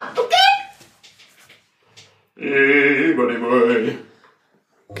Hey, buddy boy.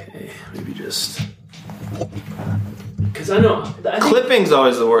 Okay, maybe just... Because I think Clipping's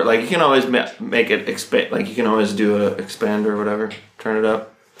always the word. Like, you can always make it expand. Like, you can always do a expand or whatever. Turn it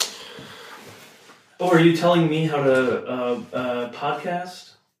up. Oh, are you telling me how to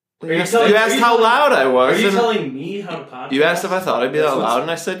podcast? You asked how loud I was. Are you telling me how to podcast? You asked if I thought I'd be that loud,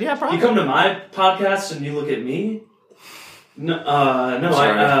 and I said, yeah, probably. You come to my podcast and you look at me? No, I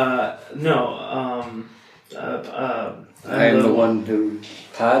am the one who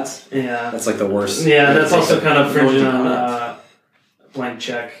pods? Yeah. That's like the worst. Yeah, that's also kind of fringing on Blank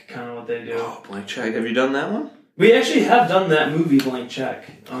Check, kind of what they do. Oh, Blank Check. Have you done that one? We actually have done that movie, Blank Check.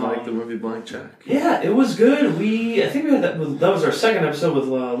 I like the movie Blank Check. Yeah, it was good. I think we had that was our second episode with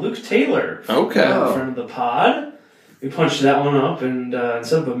Luke Taylor. Okay. Friend of the pod. We punched that one up, and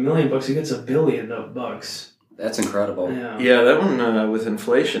instead of $1 million, he gets $1 billion bucks. That's incredible. Yeah, that one with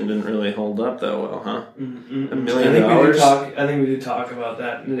inflation didn't really hold up that well, huh? $1 million. I think we do talk about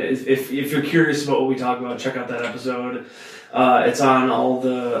that. If you're curious about what we talk about, check out that episode. It's on all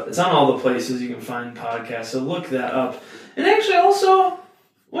the places you can find podcasts. So look that up. And actually, also,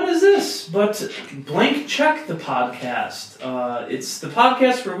 what is this? But Blank Check the podcast. It's the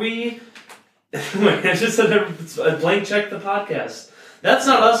podcast where we. Wait, I just said it's Blank Check the podcast. That's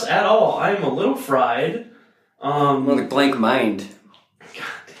not us at all. I'm a little fried. More like Blank Mind. God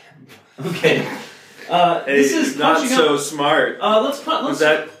damn. Okay. This is not so up. smart. Let's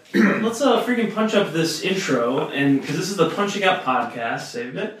freaking punch up this intro, and because this is the Punching Up podcast,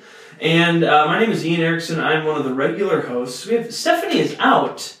 saved it. And my name is Ian Erickson. I'm one of the regular hosts. We have Stephanie is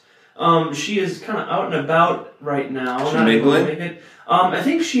out. She is kind of out and about right now. She's mingling? Make it. I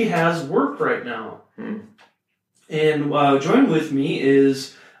think she has work right now. And joined with me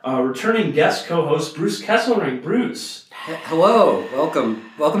is returning guest co-host Bruce Kesselring. Bruce. Hello,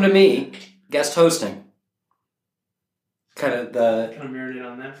 welcome to me, guest hosting. Kind of marinate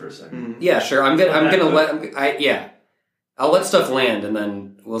on that for a second. Yeah, sure. I'll let stuff land, and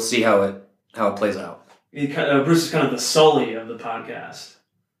then we'll see how it plays out. Bruce is kind of the Sully of the podcast.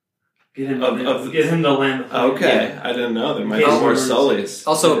 Get him to land the plane. Okay, Yeah. I didn't know there might be more Sullys.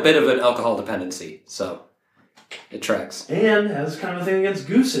 Also, a bit of an alcohol dependency, so it tracks. And has kind of a thing against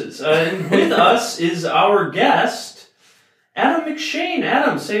gooses. And with us is our guest, Adam McShane.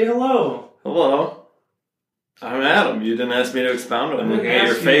 Adam, say hello. Hello. I'm Adam. You didn't ask me to expound on it. I'm looking at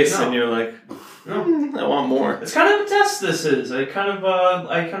your face, and you're like, I want more. It's kind of a test. This is. Oh,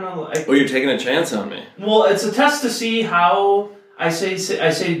 you're taking a chance on me. Well, it's a test to see how I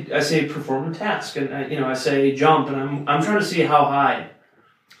say perform a task, and I say jump, and I'm trying to see how high.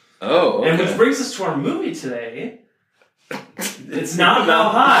 Oh, okay. And which brings us to our movie today. It's not how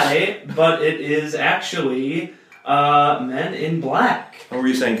high, but it is actually Men in Black. What were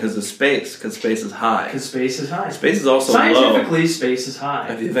you saying? Because of space? Because space is high. Because space is high. Space is also Scientifically, space is high.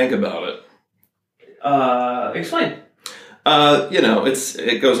 If you think about it. Explain.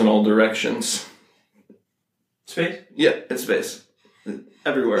 It goes in all directions. Space? Yeah, it's space.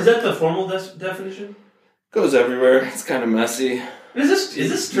 Everywhere. Is that the formal definition? Goes everywhere. It's kind of messy. Is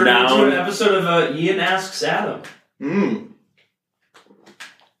this turning into an episode of Ian Asks Adam?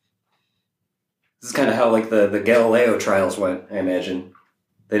 This is kind of how the Galileo trials went, I imagine.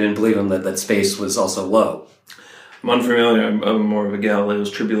 They didn't believe him that space was also low. I'm unfamiliar. I'm more of a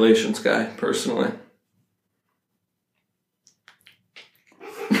Galileo's Tribulations guy, personally.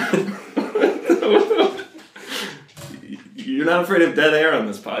 You're not afraid of dead air on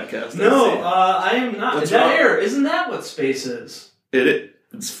this podcast. No, I am not. What's dead wrong? air, isn't that what space is?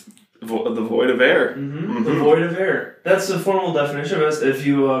 It's the void of air. The void of air. That's the formal definition of it. If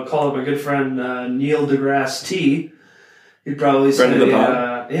you call up my good friend Neil deGrasse T, he'd probably say,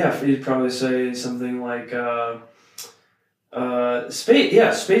 he'd probably say something like, space.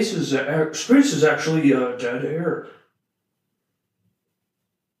 Yeah, space is actually dead air.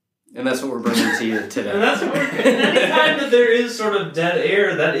 And that's what we're bringing to you today. And that's what anytime that there is sort of dead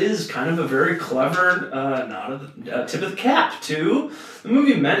air, that is kind of a very clever nod of the tip of the cap to the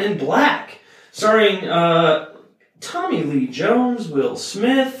movie Men in Black, starring Tommy Lee Jones, Will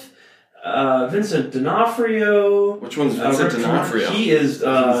Smith, Vincent D'Onofrio. Which one's Vincent D'Onofrio? He is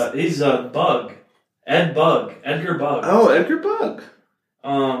he's Bug, Edgar Bug. Oh, Edgar Bug.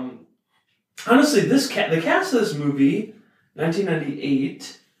 Honestly, the cast of this movie,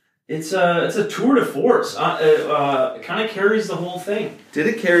 1998. It's a tour de force. It kind of carries the whole thing. Did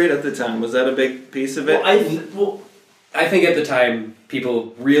it carry it at the time? Was that a big piece of it? I think at the time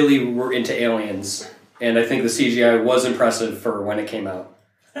people really were into aliens, and I think the CGI was impressive for when it came out.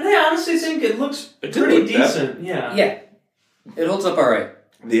 And I honestly think it looks pretty decent. Yeah. Yeah. It holds up all right.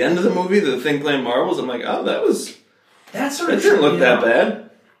 the end of the movie, the Thing playing marbles, I'm like, oh, that sort of didn't look that bad.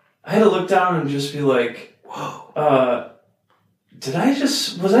 I had to look down and just be like, whoa.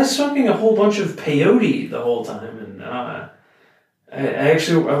 Was I smoking a whole bunch of peyote the whole time? And I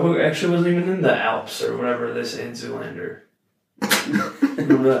actually wasn't even in the Alps or whatever they say in Zoolander.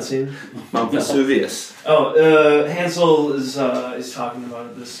 Remember that scene? Mount Vesuvius. Oh, Hansel is talking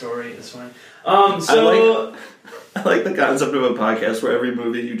about this story. It's funny. So I like the concept of a podcast where every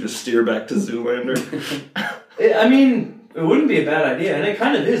movie you just steer back to Zoolander. I mean, it wouldn't be a bad idea, and it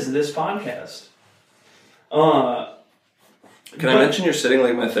kind of is this podcast. Can I mention you're sitting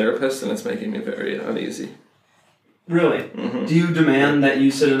like my therapist, and it's making me very uneasy. Really? Mm-hmm. Do you demand that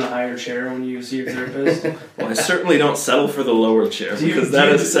you sit in a higher chair when you see your therapist? Well, I certainly don't settle for the lower chair, because that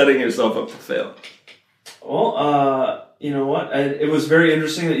is setting yourself up to fail. Well, you know what? It was very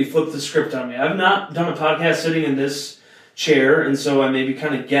interesting that you flipped the script on me. I've not done a podcast sitting in this chair, and so I maybe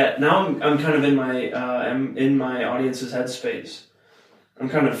kind of now I'm kind of in my audience's headspace. I'm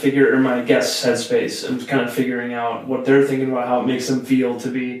kind of my guest's headspace. I'm kind of figuring out what they're thinking about, how it makes them feel to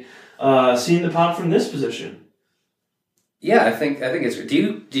be seeing the pod from this position. Yeah, I think it's.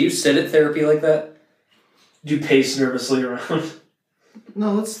 Do you sit at therapy like that? Do you pace nervously around?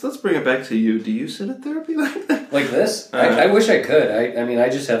 No, let's bring it back to you. Do you sit at therapy like that? Like this? I wish I could. I mean, I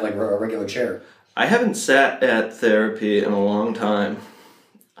just have like a regular chair. I haven't sat at therapy in a long time.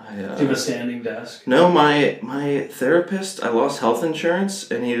 Do you have a standing desk? No, my therapist, I lost health insurance,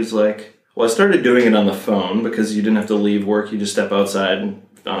 and he was like, well, I started doing it on the phone because you didn't have to leave work. You just step outside and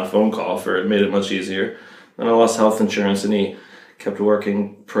on a phone call it made it much easier. Then I lost health insurance, and he kept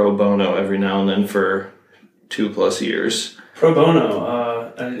working pro bono every now and then for 2+ years. Pro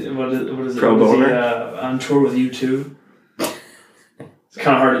bono. What is it? Pro boner? On tour with U2. It's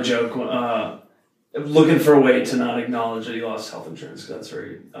kind of hard to joke. Looking for a way to not acknowledge that you lost health insurance, because that's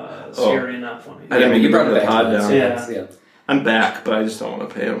very scary and not funny. I didn't mean you to brought bring the pod down. Yeah. I'm back, but I just don't want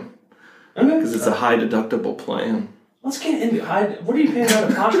to pay him. Okay. Because it's a high deductible plan. Let's get into what are you paying out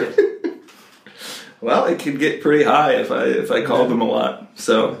of pocket? Well, it could get pretty high if I called them a lot.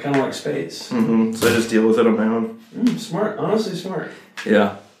 So kind of like space. Mm-hmm. So I just deal with it on my own. Smart. Honestly, smart.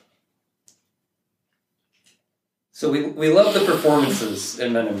 Yeah. So we love the performances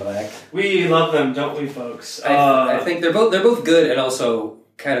in Men in Black. We love them, don't we, folks? I think they're both good, and also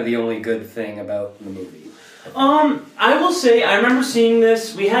kind of the only good thing about the movie. I will say I remember seeing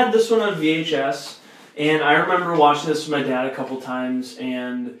this. We had this one on VHS, and I remember watching this with my dad a couple times.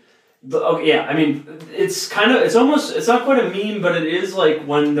 And I mean, it's not quite a meme, but it is like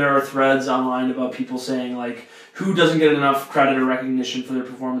when there are threads online about people saying like who doesn't get enough credit or recognition for their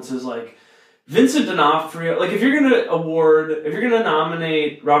performances, like. Vincent D'Onofrio, like if you're gonna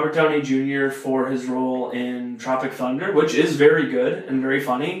nominate Robert Downey Jr. for his role in Tropic Thunder, which is very good and very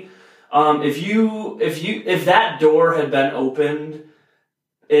funny, if that door had been opened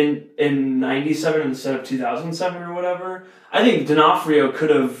in 97 instead of 2007 or whatever, I think D'Onofrio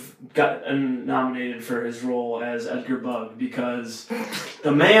could have gotten nominated for his role as Edgar Bug, because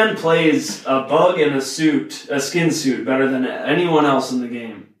the man plays a bug in a skin suit, better than anyone else in the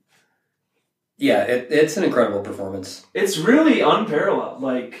game. Yeah, it's an incredible performance. It's really unparalleled.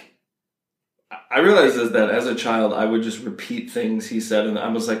 Like, I realized that as a child, I would just repeat things he said, and I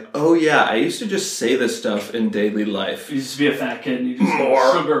was like, "Oh yeah, I used to just say this stuff in daily life." You used to be a fat kid, and you just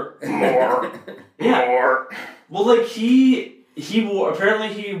more sugar, more, yeah. more. Well, like he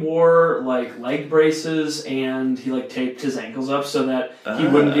wore like leg braces, and he like taped his ankles up so that he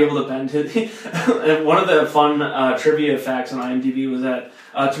wouldn't be able to bend it. And one of the fun trivia facts on IMDb was that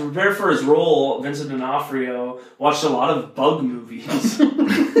to prepare for his role, Vincent D'Onofrio watched a lot of bug movies.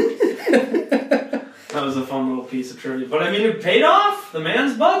 That was a fun little piece of trivia. But I mean, it paid off. The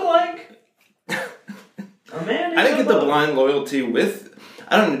man's bug-like. A man. I didn't get the blind loyalty with.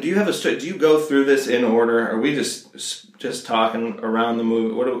 I don't know. Do you have do you go through this in order? Or are we just talking around the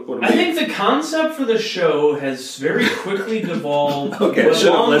movie? What do we? I think the concept for the show has very quickly devolved long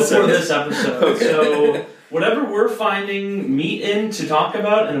before this episode. Okay. So whatever we're finding meat in to talk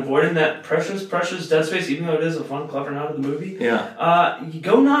about and avoiding that precious dead space, even though it is a fun, clever nod of the movie. Yeah. You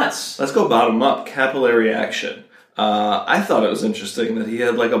go nuts. Let's go bottom up. Capillary action. I thought it was interesting that he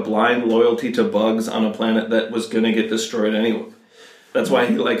had like a blind loyalty to bugs on a planet that was going to get destroyed anyway. That's why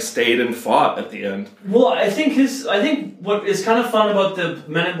he like stayed and fought at the end. Well, I think what is kind of fun about the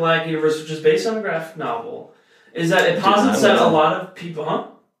Men in Black universe, which is based on a graphic novel, is that it posits that a lot of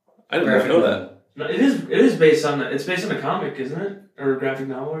people, I didn't know that. No, it is based on a comic, isn't it, or a graphic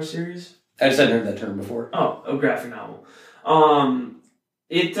novel or a series? I just hadn't heard that term before. Oh, a graphic novel.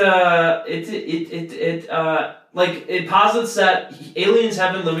 like it posits that aliens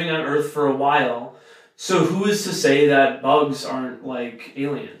have been living on Earth for a while. So who is to say that bugs aren't like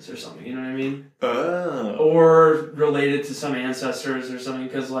aliens or something? You know what I mean? Oh. Or related to some ancestors or something?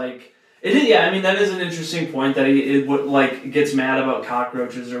 Because like it is, yeah. I mean that is an interesting point that it would like gets mad about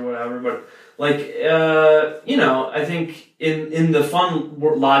cockroaches or whatever. But like you know, I think in the fun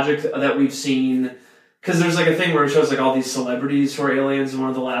logic that we've seen, because there's like a thing where it shows like all these celebrities who are aliens, and one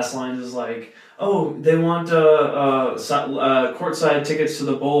of the last lines is like, oh, they want courtside tickets to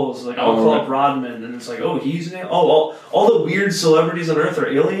the Bulls. Like, I'll call up Rodman. And it's like, oh, he's an all the weird celebrities on Earth are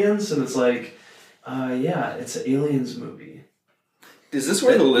aliens? And it's like, yeah, it's an aliens movie. Is this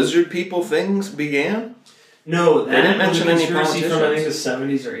where the lizard people things began? No, they didn't mention any conspiracy politicians. from, I think, the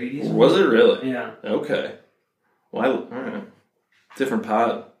 70s or 80s. Was it really? Yeah. Okay. Well, all right. Different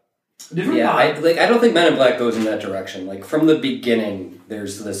pod. Yeah, I don't think Men in Black goes in that direction. Like, from the beginning,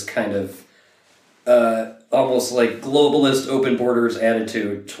 there's this kind of almost like globalist open borders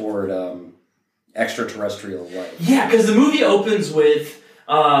attitude toward extraterrestrial life. Yeah, because the movie opens with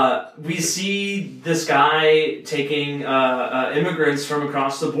we see this guy taking immigrants from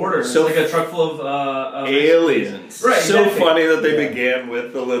across the border. So it's like a truck full of aliens. Right. So exactly. funny that they began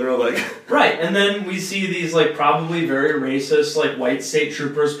with the literal like. Right, and then we see these like probably very racist like white state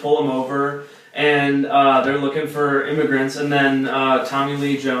troopers pull them over. And they're looking for immigrants, and then Tommy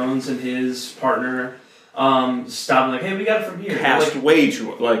Lee Jones and his partner stop and like, hey, we got it from here. Cast like, way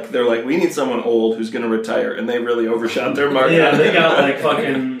too like they're like, we need someone old who's going to retire, and they really overshot their mark. Yeah, they got like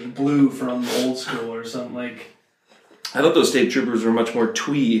fucking Blue from Old School or something like. I thought those state troopers were much more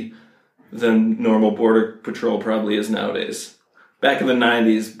twee than normal border patrol probably is nowadays. Back in the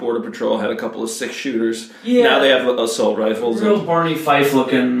 90s, Border Patrol had a couple of 6-shooters. Yeah. Now they have assault rifles. Real Barney Fife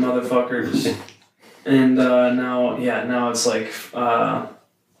looking motherfuckers. And now it's like, probably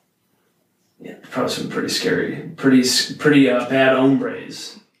some pretty scary, pretty bad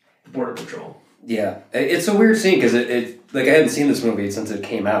hombres, the Border Patrol. Yeah, it's a weird scene because it like I hadn't seen this movie since it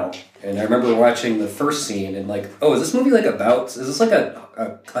came out, and I remember watching the first scene and like, oh, is this movie like about? Is this like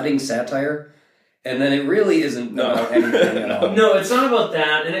a cutting satire? And then it really isn't about anything at all. No, it's not about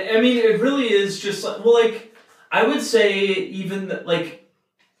that. And I mean, it really is just like, well, like, I would say even, like,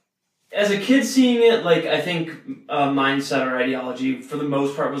 as a kid seeing it, like, I think mindset or ideology, for the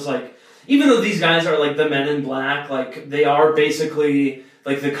most part, was like, even though these guys are, like, the Men in Black, like, they are basically,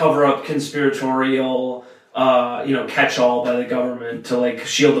 like, the cover-up conspiratorial, catch-all by the government to, like,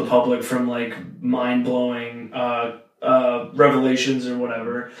 shield the public from, like, mind-blowing revelations or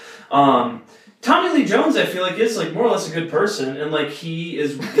whatever. Tommy Lee Jones, I feel like, is like more or less a good person, and like he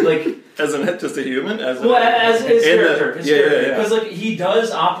is like as just a human, as his character, because like he does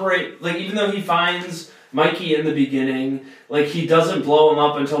operate like even though he finds Mikey in the beginning, like he doesn't blow him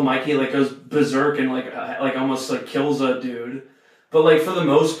up until Mikey like goes berserk and like almost like kills a dude. But like for the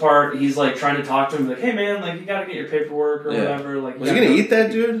most part, he's like trying to talk to him, like, "Hey man, like you gotta get your paperwork or whatever." Like, was he gonna eat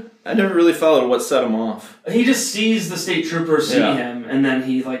that dude? I never really followed what set him off. He just sees the state troopers see him, and then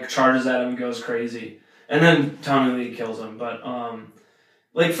he like charges at him and goes crazy, and then Tommy Lee kills him. But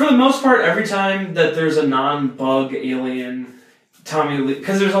like for the most part, every time that there's a non-bug alien, Tommy Lee,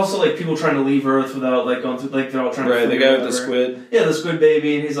 because there's also like people trying to leave Earth without like going through, like they're all trying to the guy with the squid. Yeah, the squid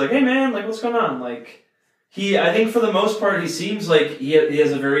baby, and he's like, "Hey man, like what's going on?" Like. I think for the most part, he seems like he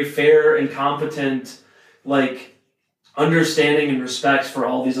has a very fair and competent, like, understanding and respect for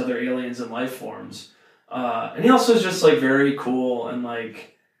all these other aliens and life forms. And he also is just, like, very cool and,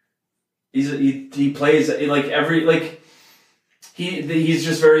 like, he plays, like, he's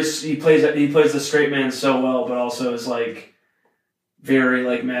just very, he plays the straight man so well, but also is, like, very,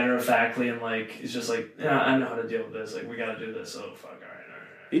 like, matter-of-factly and, like, he's just like, yeah, I know how to deal with this. Like, we gotta do this, so fuck, all right.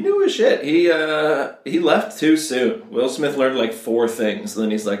 He knew his shit. He left too soon. Will Smith learned like 4 things.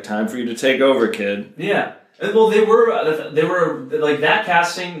 Then he's like, "Time for you to take over, kid." Yeah. Well, they were like that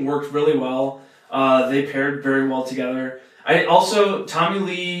casting worked really well. They paired very well together. Tommy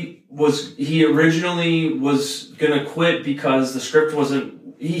Lee originally was gonna quit because the script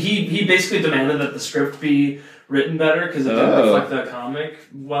wasn't. He basically demanded that the script be written better because it didn't reflect the comic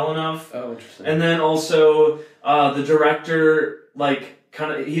well enough. Oh, interesting. And then also the director like.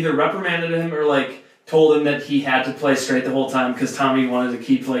 Kind of either reprimanded him or like told him that he had to play straight the whole time because Tommy wanted to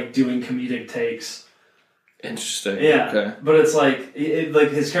keep like doing comedic takes. Interesting. Yeah. Okay. But it's like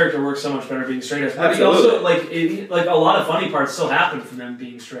like his character works so much better being straight. But he Absolutely. also like a lot of funny parts still happen from them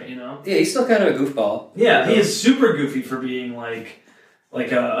being straight. You know. Yeah, he's still kind of a goofball. Yeah, he is super goofy for being like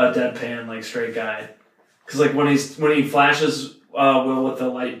a deadpan like straight guy. Because like when he flashes Will with the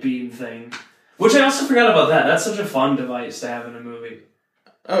light beam thing, which I also forgot about that. That's such a fun device to have in a movie.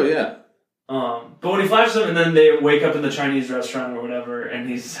 Oh yeah. But when he flashes them, and then they wake up in the Chinese restaurant or whatever, and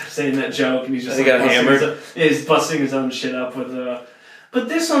he's saying that joke, and he's just He got hammered. He's busting his own shit up with but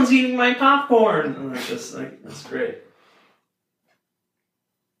this one's eating my popcorn. And it's just like, that's great.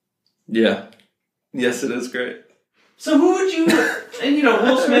 Yeah. Yes, it is great. So who would you? And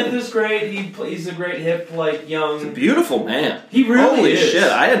Will Smith is great. He's a great hip, like young, He's a beautiful man. He really Holy is. shit!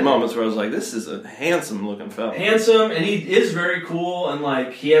 I had moments where I was like, "This is a handsome looking fella." Handsome, and he is very cool, and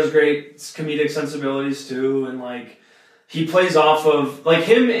like he has great comedic sensibilities too, and like he plays off of like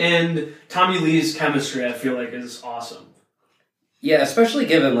him and Tommy Lee's chemistry. I feel like is awesome. Yeah, especially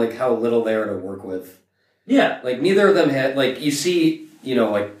given like how little they are to work with. Yeah, Like neither of them had like you see,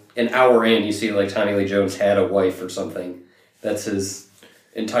 like an hour in, you see like Tommy Lee Jones had a wife or something. That's his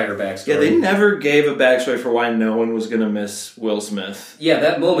entire backstory. Yeah, they never gave a backstory for why no one was gonna miss Will Smith. Yeah,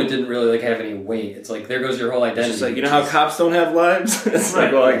 that moment didn't really like have any weight. It's like there goes your whole It's identity. just like, how cops don't have lives? It's Right.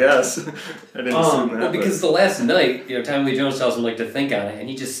 like, well, I guess. I didn't assume that. Well, because the last night, Tommy Lee Jones tells him like to think on it, and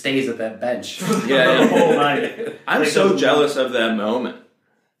he just stays at that bench. Yeah, the whole night. I'm Like, so doesn't- jealous of that moment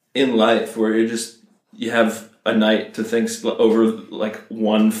in life where you have a night to think over like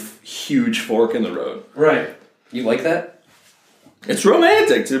one huge fork in the road. Right. You like that? It's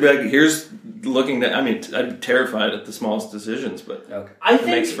romantic to be like, here's looking at. I mean, I'm terrified at the smallest decisions, but Okay. it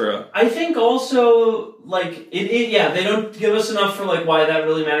makes for a. I think also like yeah, they don't give us enough for like why that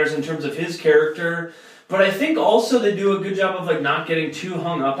really matters in terms of his character, but I think also they do a good job of like not getting too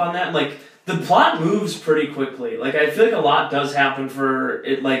hung up on that. Like the plot moves pretty quickly. Like I feel like a lot does happen for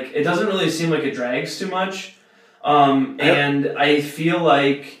it. Like it doesn't really seem like it drags too much, and I feel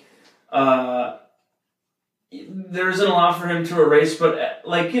like there isn't a lot for him to erase. But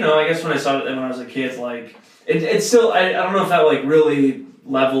like I guess when I saw it when I was a kid, like it's still I don't know if that like really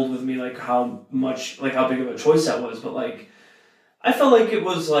leveled with me like how big of a choice that was, but like I felt like it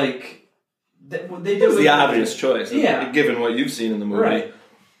was like they did It was the obvious choice, Yeah. given what you've seen in the movie. Right.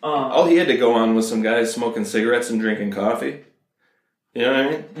 All he had to go on was some guys smoking cigarettes and drinking coffee. You know what I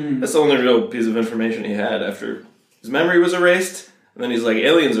mean? Mm. That's the only real piece of information he had after his memory was erased. And then he's like,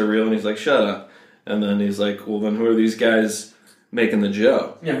 aliens are real. And he's like, shut up. And then he's like, well, then who are these guys making the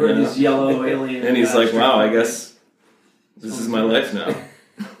Joe? Yeah, who are these yellow aliens? And he's like, wow, I guess this is my life now.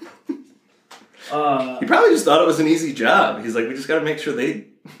 He probably just thought it was an easy job. He's like, we just got to make sure they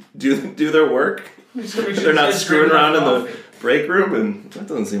do their work. They're not screwing around in the break room, and that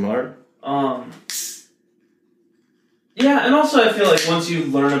doesn't seem hard. Yeah, and also I feel like once you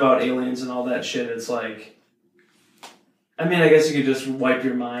learn about aliens and all that shit, it's like, I mean, I guess you could just wipe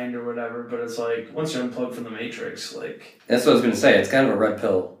your mind or whatever, but it's like, once you're unplugged from the Matrix, like... That's what I was going to say. It's kind of a red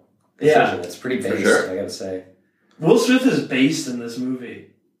pill decision. It's pretty based, sure. I gotta say. Will Smith is based in this movie.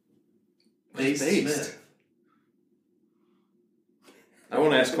 Based. Smith. I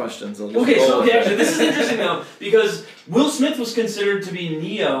won't ask questions. Okay, actually, this is interesting though, because Will Smith was considered to be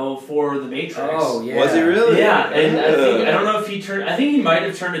Neo for The Matrix. Oh, yeah. Was he really? Yeah, and I don't know if I think he might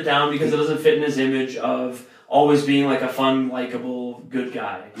have turned it down because it doesn't fit in his image of always being like a fun, likable, good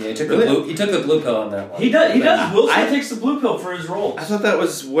guy. Yeah, he took Really? the blue pill on that one. He does. Will Smith takes the blue pill for his roles. I thought that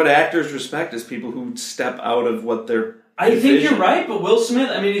was what actors respect, is people who step out of what they're... I think you're right, but Will Smith,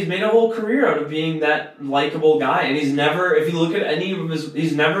 I mean, he's made a whole career out of being that likable guy, and he's never, if you look at any of his,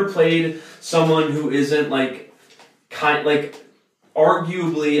 he's never played someone who isn't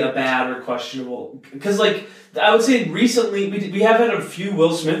arguably a bad or questionable. Because I would say recently we have had a few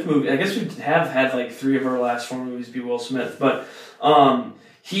Will Smith movies. I guess we have had like 3 of our last 4 movies be Will Smith, but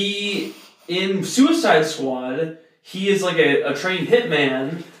he in Suicide Squad he is like a trained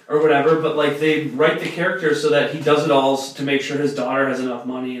hitman or whatever, but like they write the character so that he does it all to make sure his daughter has enough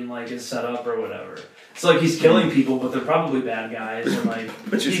money and like is set up or whatever. It's like he's killing people, but they're probably bad guys. And like,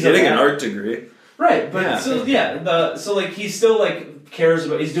 But you're getting an art degree. right? But Yeah. so he still like cares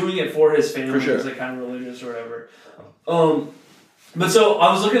about. He's doing it for his family. For sure. He's like kind of religious or whatever. But so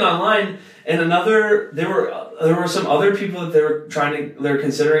I was looking online, and there were some other people that they're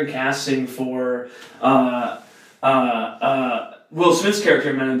considering casting for Will Smith's character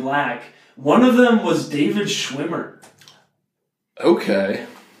in Men in Black. One of them was David Schwimmer. Okay.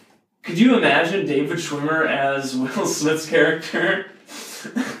 Could you imagine David Schwimmer as Will Smith's character?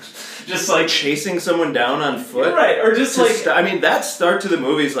 Just like Chasing someone down on foot? right, or just like I mean, that start to the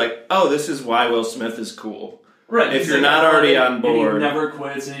movie is like, oh, this is why Will Smith is cool. Right. If you're not already on board. And he never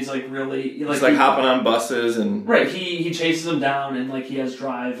quits, and he's like really... He's like hopping on buses and... Right, he chases them down, and like he has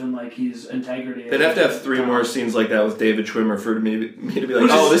drive, and like he's integrity. They'd have to have 3 more scenes like that with David Schwimmer for me to be like,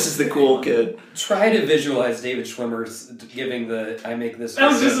 oh, this is the cool kid. Try to visualize David Schwimmer giving the I make this... I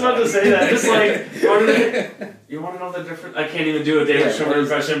was just about to say that. Just like, you want to know the difference? I can't even do a David Schwimmer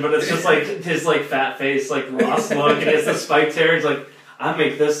impression, but it's just like his like fat face, like Ross look, and he has the spiked hair. He's like, I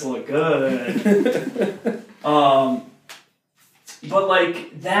make this look good. But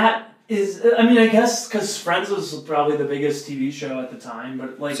like that is, I mean, I guess because Friends was probably the biggest TV show at the time,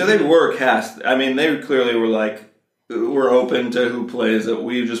 but like... So they were cast. I mean, they clearly were like, we're open to who plays it.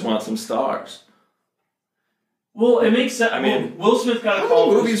 We just want some stars. Well, it makes sense. I mean, Will Smith got a call.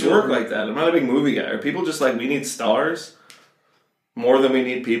 How do movies work like that? I'm not a big movie guy. Are people just like, we need stars more than we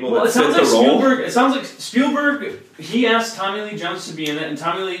need people that fit the role? It sounds like Spielberg, he asked Tommy Lee Jones to be in it, and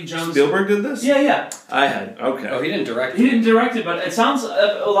Tommy Lee Jones... Spielberg did this? Yeah. I had. Okay. Oh, he didn't direct it. He didn't direct it, but it sounds...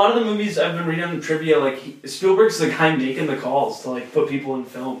 A lot of the movies I've been reading on the trivia, like, Spielberg's the guy making the calls to, like, put people in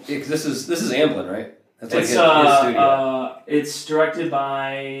films. Yeah, because this is Amblin, right? That's like it's, his studio. It's directed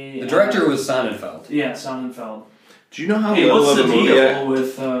by... The director was Sonnenfeld. Yeah, Sonnenfeld. Do you know how hey, little what's of the a movie... deal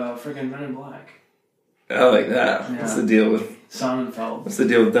with friggin' Men in Black? I like that. Yeah. What's the deal with... Sonnenfeld. What's the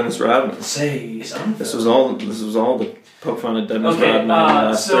deal with Dennis Rodman? Say Sonnenfeld. This was all the poke fun at Dennis Rodman in the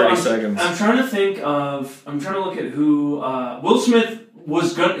last 30 seconds. I'm trying to look at who... Will Smith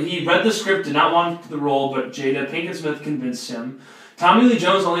was good. He read the script, did not want the role, but Jada Pinkett Smith convinced him. Tommy Lee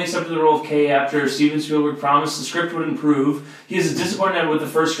Jones only accepted the role of Kay after Steven Spielberg promised the script would improve. He is disappointed with the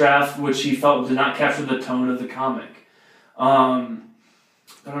first draft, which he felt did not capture the tone of the comic. But I'm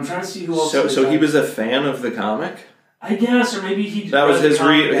trying to see who else... So he was a fan of the comic? I guess, or maybe he... That was his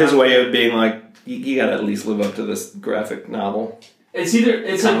way of being like, you gotta at least live up to this graphic novel. It's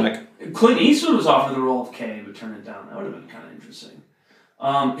comic. Like Clint Eastwood was offered the role of Kay, but turned it down. That would have been kind of interesting.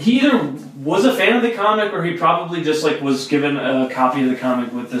 He either was a fan of the comic, or he probably just like was given a copy of the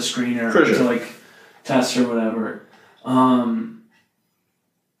comic with the screener to like test or whatever.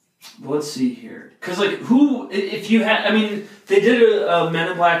 Let's see here, because like who, if you had, I mean, they did a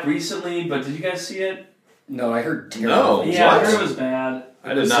Men in Black recently, but did you guys see it? No, I heard terrible. No, yeah, what? I heard it was bad.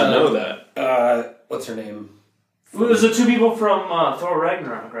 I did not know that. What's her name? It was the 2 people from Thor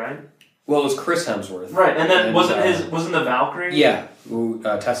Ragnarok, right? Well, it was Chris Hemsworth. Right, and then wasn't the Valkyrie? Yeah,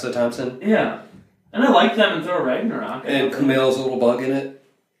 Tessa Thompson. Yeah, and I like them in Thor Ragnarok. And Kumail's a little bug in it.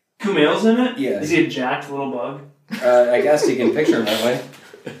 Kumail's in it? Yeah. Is he a jacked little bug? I guess you can picture him that way.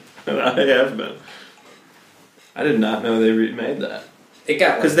 I have been. I did not know they remade that. It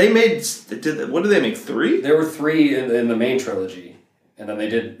got because they made. What did they make? 3? There were 3 in the main trilogy, and then they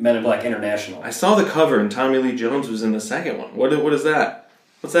did Men in Black International. I saw the cover, and Tommy Lee Jones was in the second one. What is that?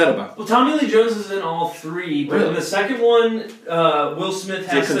 What's that about? Well, Tommy Lee Jones is in all 3, but in the second one, Will Smith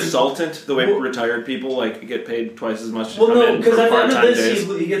has a consultant. The way retired people like get paid twice as much. Well, no, because at the end of this,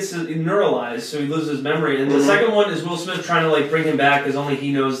 days. he gets neuralized, so he loses his memory. And the second one is Will Smith trying to like bring him back, because only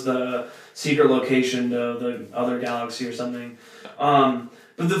he knows the secret location to the other galaxy or something.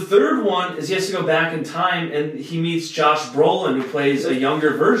 But the third one is he has to go back in time, and he meets Josh Brolin, who plays a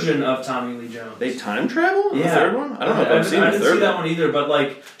younger version of Tommy Lee Jones. They time travel in the Yeah. third one? I don't know if I've seen the third one. I didn't see that one either, but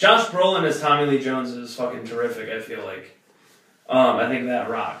like Josh Brolin as Tommy Lee Jones is fucking terrific, I feel like. I think that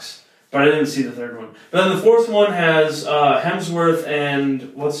rocks. But I didn't see the third one. But then the fourth one has Hemsworth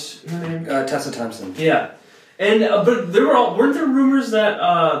and what's her name? Tessa Thompson. Yeah. And but weren't there rumors that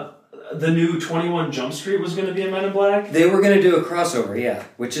the new 21 Jump Street was going to be in Men in Black? They were going to do a crossover, yeah.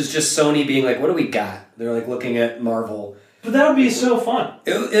 Which is just Sony being like, what do we got? They're like looking at Marvel. But that would be so fun.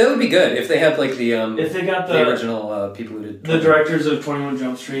 It would be good if they had like the if they got the original people who did the directors of 21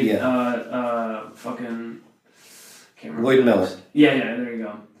 Jump Street. Yeah. Fucking can't remember. Lloyd and Miller. Yeah, there you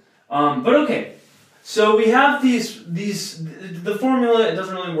go. But okay, so we have these the formula. It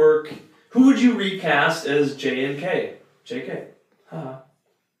doesn't really work. Who would you recast as J and K? JK. Huh.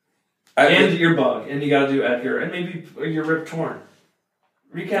 And your bug, and you got to do Edgar, and maybe your Rip Torn.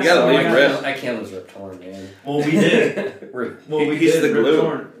 Recast. You gotta leave Rip. I can't lose Rip Torn, man. Well, we did. He's the glue. Rip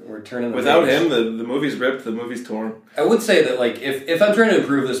Torn. We're turning. Without him, the movie's ripped. The movie's torn. I would say that, like, if I'm trying to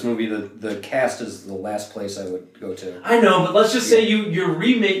improve this movie, the cast is the last place I would go to. I know, but let's just say you're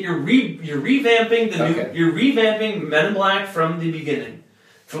revamping you're revamping Men in Black from the beginning,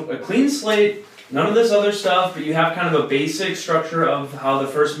 from a clean slate. None of this other stuff, but you have kind of a basic structure of how the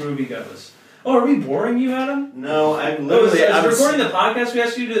first movie goes. Oh, are we boring you, Adam? No, I'm No, literally. as recording the podcast, we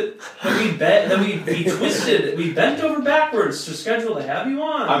asked you to we bent over backwards to schedule to have you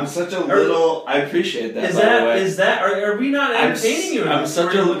on. I'm such a little. I appreciate that. Are we not entertaining you? I'm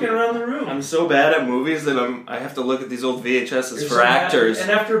such a looking around the room. I'm so bad at movies that I have to look at these old VHSs You're for so actors. Bad.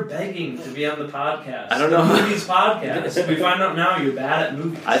 And after begging to be on the podcast, I don't know. the movies podcast, we find out now you're bad at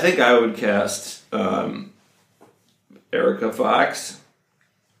movies. I think I would cast Erica Fox.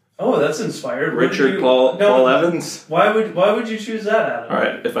 Oh, that's inspired. Paul Evans. Why would you choose that, Adam? All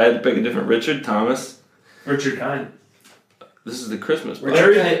right, if I had to pick a different Richard Thomas. Richard Kind. This is the Christmas part.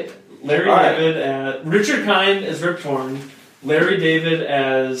 Larry David as Richard Kind as Rip Torn, Larry David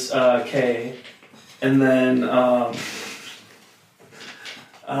as Kay, and then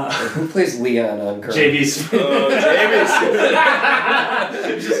who plays Leon on Curb? J.B. Smith. J.B.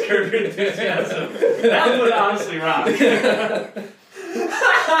 Smith. Just Curb Your Enthusiasm. That would honestly rock.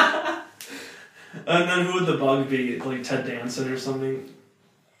 And then who would the bug be? Like Ted Danson or something?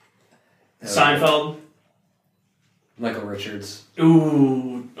 Seinfeld? Michael Richards.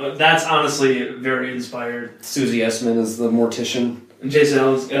 Ooh, that's honestly very inspired. Susie Essman is the mortician. And Jason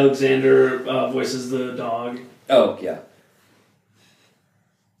Alexander voices the dog. Oh, yeah.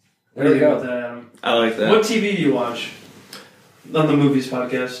 What do you think about that, Adam? I like that. What TV do you watch? On the Movies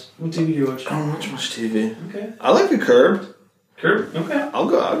podcast. What TV do you watch? I don't watch much TV. Okay. I like the Curb. Curb? Okay. I'll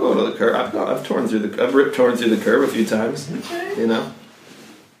go to the Curb. I've torn through the Curb a few times. Okay. You know.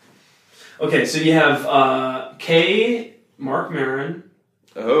 Okay, so you have K, Mark Maron.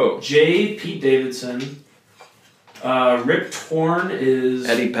 Oh. J, Pete Davidson. Rip Torn is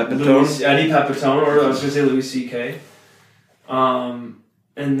Eddie Pepitone. Eddie Pepitone, or I was going to say Louis C.K. And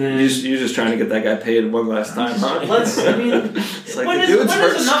then You're just trying to get that guy paid one last time, huh? it's like the dude's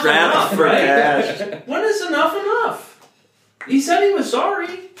strapped for cash. When is enough? He said he was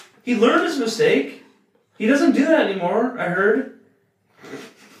sorry. He learned his mistake. He doesn't do that anymore, I heard.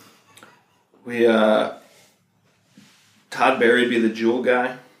 Todd Berry be the Jewel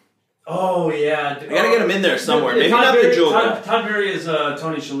guy. Oh, yeah. I gotta get him in there somewhere. Maybe Todd not Berry, the Jewel guy. Todd Berry is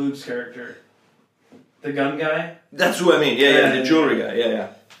Tony Shalhoub's character. The gun guy? That's who I mean. Yeah, the jewelry guy.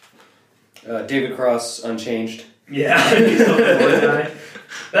 Yeah. David Cross, Unchanged. Yeah, he's the board guy.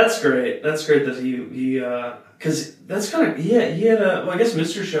 That's great. That's great that he because that's kind of, he had a, well, I guess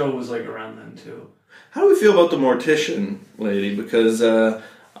Mr. Show was like around then too. How do we feel about the mortician lady? Because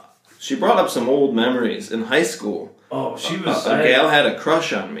she brought up some old memories in high school. Oh, she was... A gal had a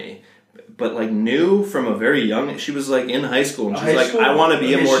crush on me, but like knew from a very young... She was like in high school, and she's like, I want to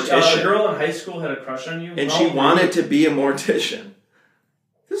be a mortician. A girl in high school had a crush on you? And she wanted to be a mortician.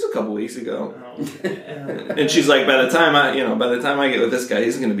 This was a couple weeks ago. Oh, and she's like, by the time I get with this guy,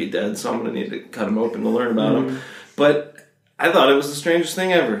 he's going to be dead, so I'm going to need to cut him open to learn about him. But I thought it was the strangest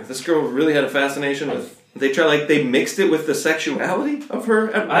thing ever. This girl really had a fascination with... They mixed it with the sexuality of her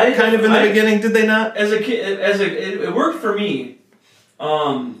in the beginning, did they not? As a kid, it worked for me.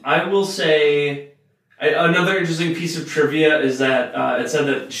 I will say, another interesting piece of trivia is that it said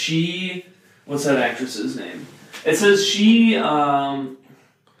that she... What's that actress's name? It says she...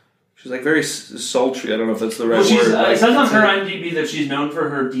 She's like very sultry. I don't know if that's the right word. It says on her IMDb that she's known for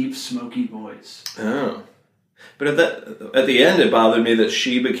her deep, smoky voice. Oh. But at the end, it bothered me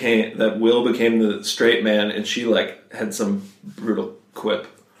that Will became the straight man, and she like had some brutal quip.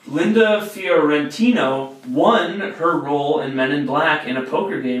 Linda Fiorentino won her role in Men in Black in a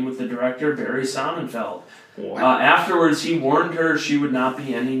poker game with the director Barry Sonnenfeld. Afterwards, he warned her she would not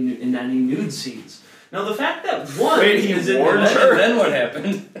be in any nude scenes. Now, the fact that he warned her. Then what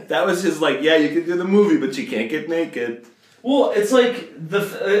happened? That was his yeah, you can do the movie, but you can't get naked. Well, it's like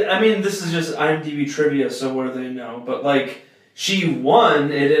this is just IMDb trivia, so what do they know? But like, she won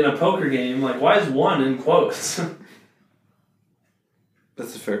it in a poker game. Like, why is "won" in quotes?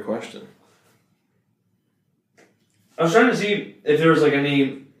 That's a fair question. I was trying to see if there was like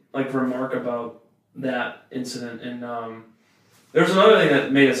any like remark about that incident, and there was another thing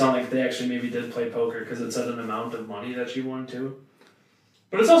that made it sound like they actually maybe did play poker because it said an amount of money that she won too.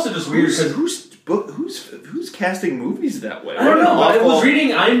 But it's also just weird because who's casting movies that way? I don't know. I was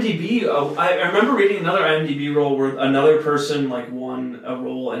reading IMDb. I remember reading another IMDb role where another person like won a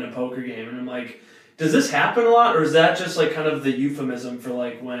role in a poker game, and I'm like, does this happen a lot, or is that just like kind of the euphemism for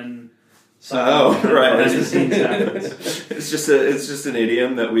like when? Right. Behind the scenes happens. It's just an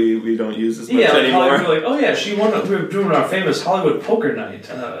idiom that we don't use as much like anymore. Hollywood, like, oh yeah, she won. We were doing our famous Hollywood poker night,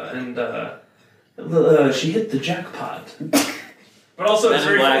 and she hit the jackpot. But also, Men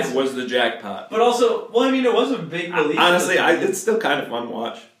in Black was the jackpot. But also, well, I mean, it was a big release. Honestly, it's still kind of fun to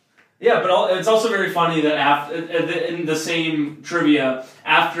watch. Yeah, but it's also very funny that in the same trivia,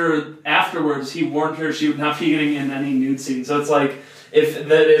 afterwards he warned her she would not be getting in any nude scenes. So it's like, if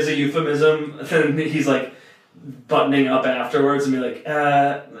that is a euphemism, then he's like buttoning up afterwards and be like,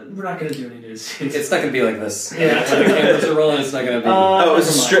 we're not going to do any nude scenes. It's not going to be like this. Yeah. When the cameras are rolling, it's not going to be. It was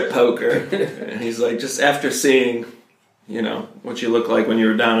a strip poker. And he's like, just after seeing, what you look like when you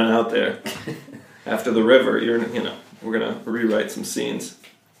were down and out there, after the river, we're going to rewrite some scenes.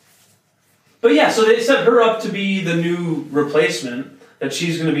 But yeah, so they set her up to be the new replacement, that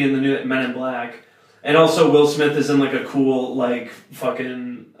she's going to be in the new Men in Black. And also Will Smith is in like a cool, like,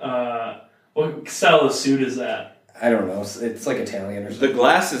 fucking, what style of suit is that? I don't know. It's like Italian or something. The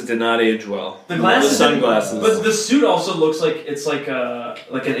glasses did not age well. The glasses, sunglasses. But the suit also looks like it's like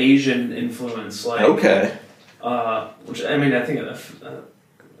an Asian influence. Like, okay. Which, I mean, I think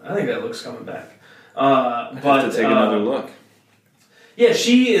that looks coming back. I'd have to take another look. Yeah,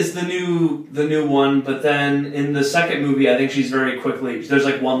 she is the new one, but then in the second movie, I think she's very quickly. There's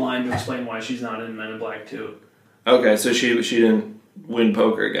like one line to explain why she's not in Men in Black 2. Okay, so she didn't win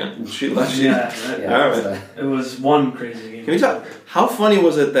poker again. She left. Yeah, all right. It was one crazy game. Can we talk? How funny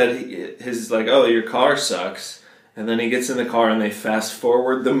was it that his like, oh, your car sucks, and then he gets in the car and they fast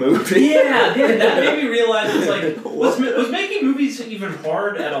forward the movie. Yeah, that made me realize it's like was making movies even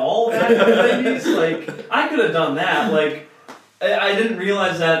hard at all back in the 90s? Like, I could have done that. Like, I didn't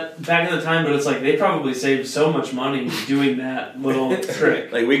realize that back in the time, but it's like they probably saved so much money doing that little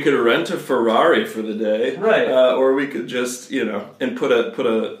trick. Like, we could rent a Ferrari for the day, right? Or we could just and put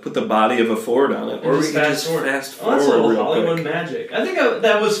the body of a Ford on it, or we could just fast forward. That's a little real Hollywood quick. magic. I think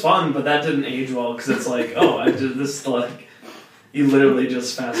that was fun, but that didn't age well because it's like, I did this like you literally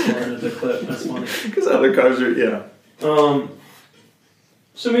just fast forwarded the clip. That's funny because other cars are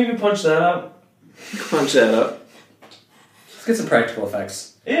So maybe punch that up. Punch that up. Let's get some practical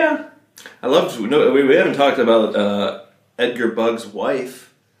effects. Yeah. I loved. We haven't talked about Edgar Bugg's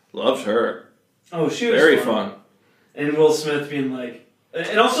wife. Loved her. Oh, she was very fun. And Will Smith being like,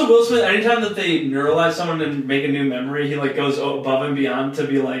 and also Will Smith. Anytime that they neuralize someone and make a new memory, he like goes above and beyond to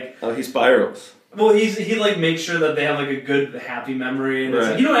be like. Oh, he spirals. Well, he like makes sure that they have like a good happy memory, and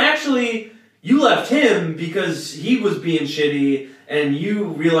right. It's like, actually, you left him because he was being shitty, and you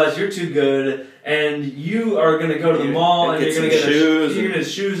realize you're too good. And you are going to go to the mall and you're going to get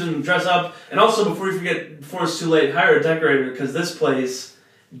shoes and dress up. And also, before you forget, before it's too late, hire a decorator because this place,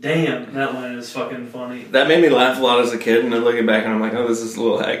 damn, that line is fucking funny. That made me laugh a lot as a kid, and then looking back, and I'm like, oh, this is a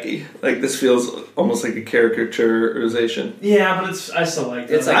little hacky. Like, this feels almost like a caricaturization. Yeah, but I still liked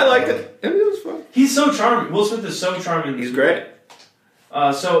it. I liked it. It was fun. He's so charming. Will Smith is so charming. He's great.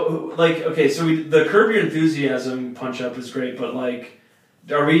 So the Curb Your Enthusiasm punch up is great, but like.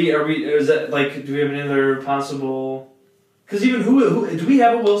 Is that like, do we have any other possible? Because even who do we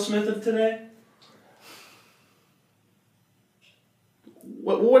have a Will Smith of today?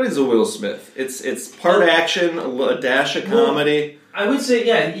 What is a Will Smith? It's part action, a dash of comedy. I would say,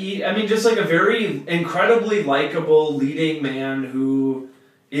 just like a very incredibly likable leading man who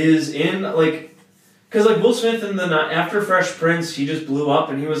is in like, because like Will Smith after Fresh Prince, he just blew up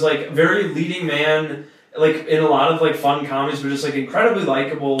and he was like very leading man. Like, in a lot of, like, fun comedies, but just, like, incredibly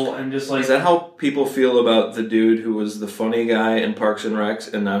likable and just, like... Is that how people feel about the dude who was the funny guy in Parks and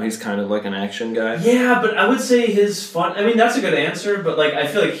Recs, and now he's kind of like an action guy? Yeah, but I would say his fun... I mean, that's a good answer, but, like, I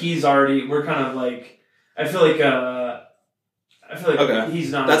feel like he's already... We're kind of, like... I feel like okay.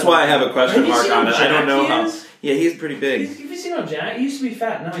 He's not... That's why I have a question mark on it. I don't know how... Yeah, he's pretty big. Have you seen how jacked... He used to be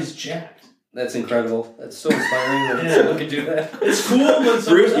fat, now he's jacked. That's incredible. That's so inspiring that someone can do that. It's cool when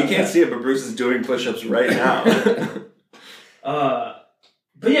Bruce, you can't see it, but Bruce is doing push-ups right now. But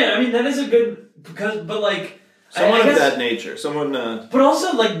yeah, I mean, that is a good... But, like... Someone of that nature. Someone... But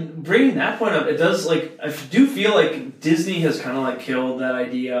also, like, bringing that point up, it does, like... I do feel like Disney has kind of, like, killed that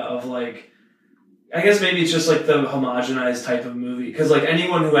idea of, like... I guess maybe it's just, like, the homogenized type of movie. Because, like,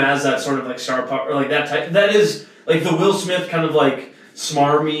 anyone who has that sort of, like, star power... Or, like, that type... That is, like, the Will Smith kind of, like,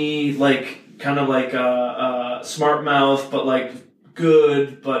 smarmy, like... Kind of like smart mouth, but like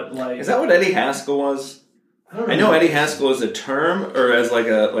good, but like... Is that what Eddie Haskell was? I don't know. I know Eddie Haskell as a term or as like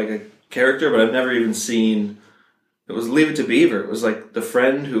a character, but I've never even seen... It was Leave It to Beaver. It was like the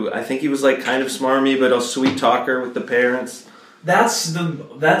friend who... I think he was like kind of smarmy, but a sweet talker with the parents. That's the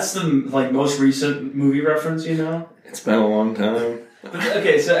like most recent movie reference, you know? It's been a long time. But,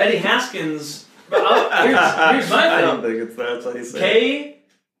 okay, so Eddie Haskins... Here's my thing. I don't think that's how you say it.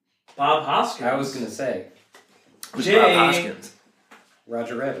 Bob Hoskins. I was going to say. Who's Bob Hoskins?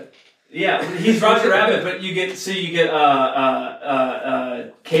 Roger Rabbit. Yeah, he's Roger Rabbit, but you get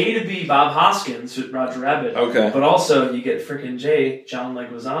K to be Bob Hoskins, Roger Rabbit. Okay. But also you get frickin' J, John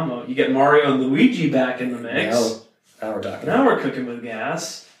Leguizamo. You get Mario and Luigi back in the mix. Now we're talking. Now we're cooking with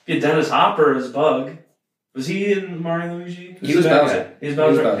gas. You get Dennis Hopper as Bug. Was he in Mario and Luigi? He was Bowser. He was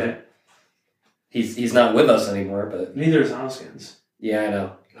Bowser. Okay. He's not with us anymore, but Neither is Hoskins. Yeah, I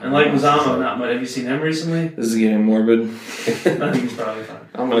know. And Leguizamo, not much. Have you seen him recently? This is getting morbid. I think he's probably fine.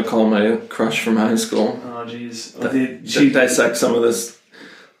 I'm gonna call my crush from high school. Oh, jeez. Dissect some of this.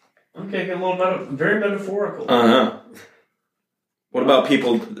 Okay, get a little very metaphorical. What about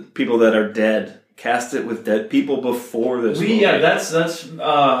people that are dead? Cast it with dead people before this movie. Yeah, that's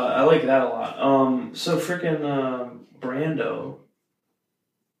I like that a lot. So freaking Brando.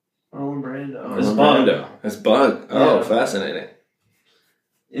 Marlon Brando. As Bug. Brando. As Bug. Oh, Yeah. Fascinating.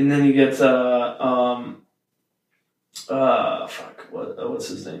 And then you get what's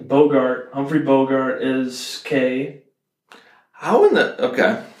his name? Bogart. Humphrey Bogart is K. How in the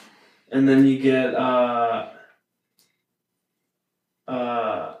okay? And then you get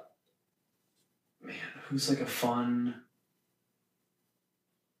who's like a fun,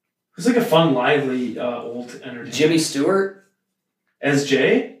 lively old entertainer. Jimmy Stewart As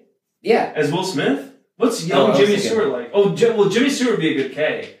Jay? Yeah. As Will Smith? What's young Jimmy Stewart like? Oh, Jimmy Stewart would be a good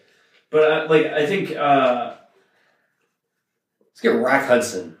K. But I think Let's get Rock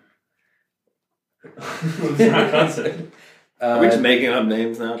Hudson. Rock Hudson. Are we just making up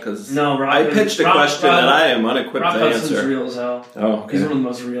names now? Because I pitched a Rock question that I am unequipped Rock to Hudson's answer. real as hell. Oh, okay. He's one of the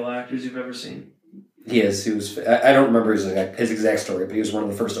most real actors you've ever seen. He is. He was. I don't remember his exact story, but he was one of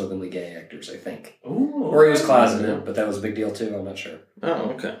the first openly gay actors, I think. Ooh. Or he was closeted, but that was a big deal too. I'm not sure.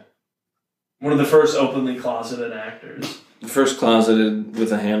 Oh, okay. One of the first openly closeted actors. The first closeted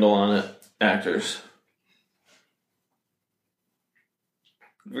with a handle on it actors.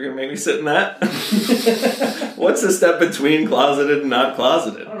 We're gonna make me sit in that? What's the step between closeted and not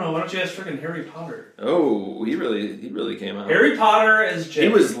closeted? I don't know. Why don't you ask freaking Harry Potter? Oh, he really came out. Harry Potter as J. He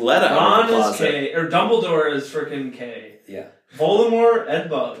was let out Ron of the is closet. K. Or Dumbledore is freaking K. Yeah. Voldemort, Ed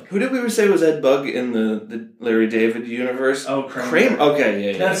Bug. Who did we say was Ed Bug in the Larry David universe? Oh, Kramer.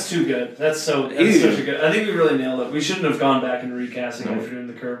 Okay, yeah. That's too good. That's such a good. I think we really nailed it. We shouldn't have gone back and recasting after doing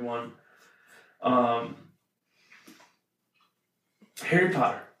the current one. Harry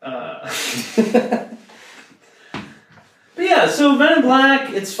Potter. But yeah, so Men in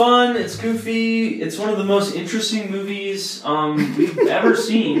Black, it's fun, it's goofy, it's one of the most interesting movies we've ever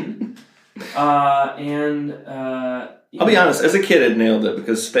seen. I'll be honest, as a kid it nailed it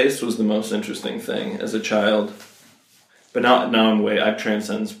because space was the most interesting thing as a child. But now I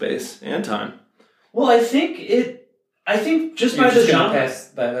transcend space and time. Well, I think just by the genre, pass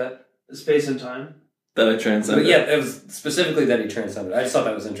by that. space and time. That I transcended. But yeah, it was specifically that he transcended. I just thought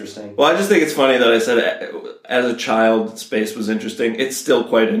that was interesting. Well, I just think it's funny that I said as a child space was interesting. It's still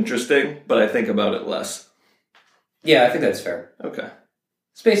quite interesting, but I think about it less. Yeah, I think that's fair. Okay.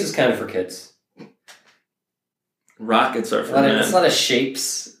 Space is kind of for kids. Rockets are for men. It's a lot of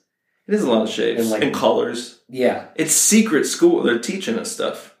shapes. It is a lot of shapes and colors. Yeah. It's secret school. They're teaching us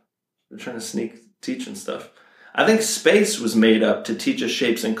stuff. They're trying to sneak teaching stuff. I think space was made up to teach us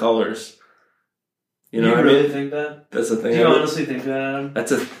shapes and colors. You know what I mean? Really think that? That's the thing. Do you honestly think that, Adam?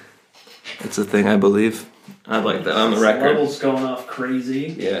 That's a thing I believe. I'd like that on the record. Levels going off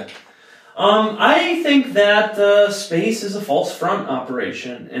crazy. Yeah. I think that space is a false front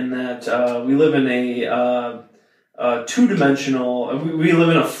operation, in that we live in a two-dimensional. We live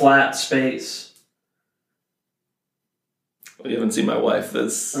in a flat space. Well, you haven't seen my wife.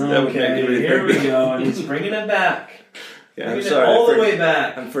 That would make Okay, you really here we think. go, and he's bringing it back. Yeah, I'm Bringing sorry. it all the way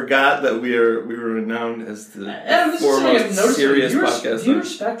back. I forgot that we were renowned as the Adam, this is foremost something I've noticed. serious Do podcast. you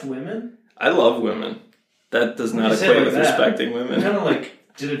respect women? I love women. That does not You say equate like with that. respecting You women. kind of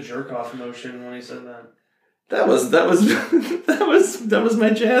did a jerk off motion when he said that. That was that was my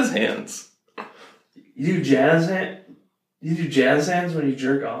jazz hands. You do jazz hands when you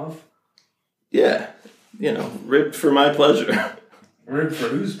jerk off? Yeah, ribbed for my pleasure. Ribbed for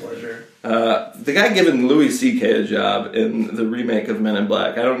whose pleasure? The guy giving Louis C.K. a job in the remake of Men in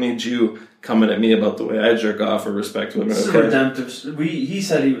Black. I don't need you coming at me about the way I jerk off or respect women. This is redemptive. He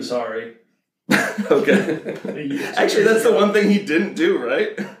said he was sorry. Okay. Actually, that's the one thing he didn't do,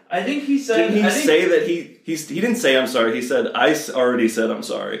 right? I think he said. Didn't he say that he didn't say I'm sorry. He said I already said I'm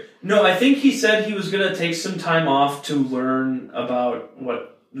sorry. No, I think he said he was going to take some time off to learn about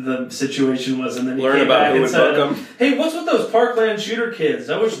what the situation was, and then he came back and said, "Hey, what's with those Parkland shooter kids?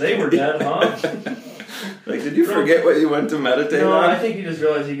 I wish they were dead, huh?" Like, did you forget what you went to meditate on? No, I think he just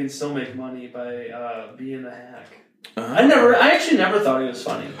realized he can still make money by being a hack. I actually never thought he was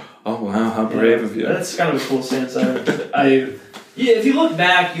funny. Oh wow, how brave of you! That's kind of a cool stance. Yeah, if you look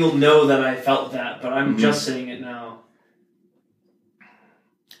back, you'll know that I felt that, but I'm just saying it now.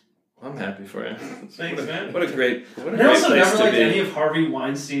 I'm happy for you. Thanks, man. What a great I place also never to liked be. any of Harvey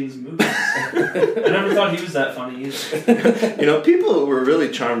Weinstein's movies. I never thought he was that funny either. You know, people were really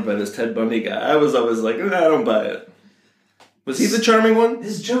charmed by this Ted Bundy guy. I was always like, I don't buy it. Was he the charming one?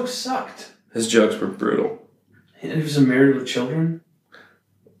 His jokes sucked. His jokes were brutal. And he was married with children.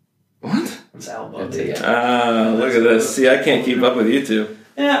 What? That's Al That's Bundy. it, yeah. Look at this. See, I can't keep up with you two.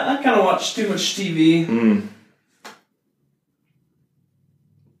 Yeah, I kind of watch too much TV Mm.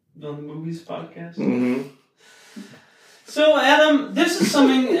 on the movies podcast. Mm-hmm. So, Adam, this is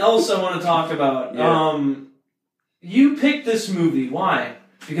something else I want to talk about. Yeah. You picked this movie. Why?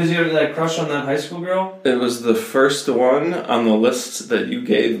 Because you had that crush on that high school girl? It was the first one on the list that you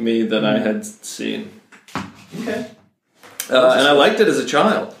gave me that I had seen. Okay. And I liked it as a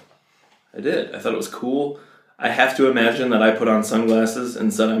child. I did. I thought it was cool. I have to imagine that I put on sunglasses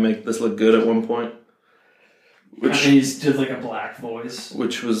and said I make this look good at one point. And he did like a black voice.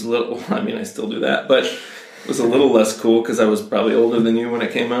 Which was little... I mean, I still do that, but it was a little less cool because I was probably older than you when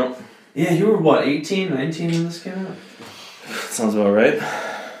it came out. Yeah, you were what, 18, 19 when this came out? Sounds about right.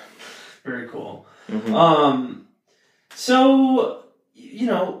 Very cool. Mm-hmm. So, you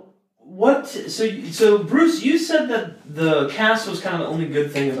know, what... So, Bruce, you said that the cast was kind of the only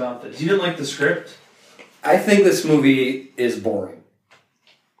good thing about this. You didn't like the script? I think this movie is boring.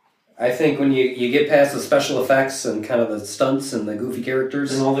 I think when you get past the special effects and kind of the stunts and the goofy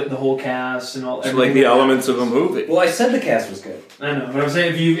characters... And all the whole cast and all... It's like the elements of a movie. Well, I said the cast was good. I know, but I'm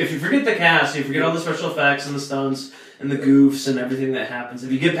saying if you forget the cast, you forget all the special effects and the stunts and the goofs and everything that happens,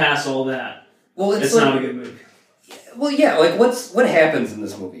 if you get past all that, Well, it's like, not a good movie. Well, yeah, like what happens in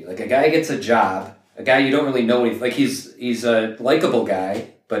this movie? Like a guy gets a job, a guy you don't really know anything. Like he's a likable guy,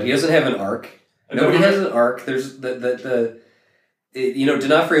 but he doesn't have an arc. Nobody has an arc. There's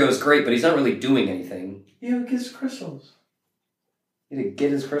D'Onofrio is great, but he's not really doing anything. Yeah, he gets crystals. He didn't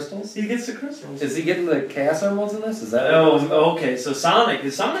get his crystals? He gets the crystals. Is he getting the chaos emeralds in this? Is that? Oh, okay. So Sonic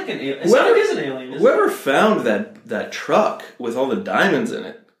is an alien? Sonic is an alien. Whoever found that truck with all the diamonds in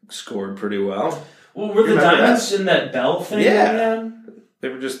it scored pretty well. Well, were the diamonds in that bell thing? Yeah. They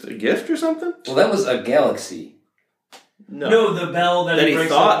were just a gift or something? Well, that was a galaxy. No, the bell that he breaks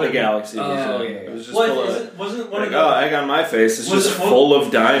thought up the with. galaxy was. Oh, in. yeah. It was just What full is of. it? Wasn't one Like, of the? oh, egg on my face. It's Was just it- what- full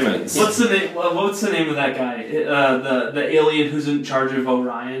of diamonds. What's the name? What's the name of that guy? The alien who's in charge of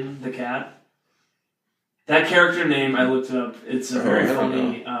Orion, the cat. That character name, I looked it up. It's a very I don't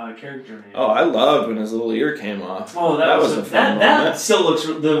funny character name. Oh, I loved when his little ear came off. Oh, that was a fun that moment. still looks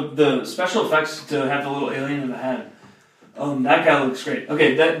the special effects to have the little alien in the head. That guy looks great.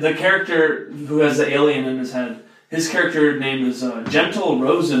 Okay, the character who has the alien in his head, his character name is Gentle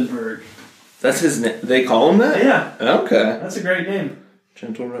Rosenberg. That's his name. They call him that? Yeah, Okay. that's a great name.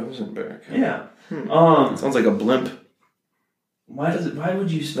 Gentle Rosenberg. Yeah. Sounds like a blimp. Why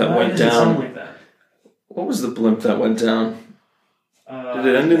would you? That why went does it down. sound like that? What was the blimp that went down? Did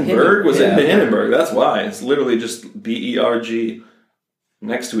it end in Hindenburg. Berg? Was it Yeah. Hindenburg? That's why. It's literally just BERG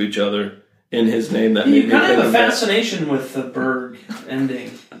next to each other in his name. That You made me kind of think have a of that. fascination with the Berg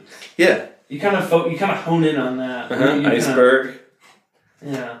ending. Yeah. You kind of hone in on that. You Iceberg.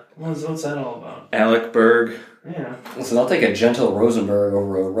 Yeah. What's that all about? Alec Berg. Yeah. Listen, I'll take a gentle Rosenberg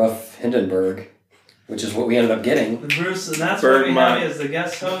over a rough Hindenburg, which is what we ended up getting. Bruce, and that's why we have Bergman. you as the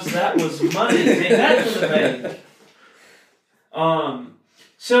guest host. That was money. Take that to the bank.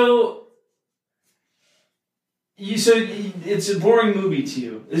 So it's a boring movie to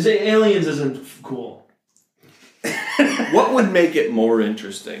you. Aliens isn't cool. What would make it more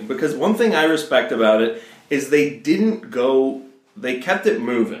interesting? Because one thing I respect about it is they kept it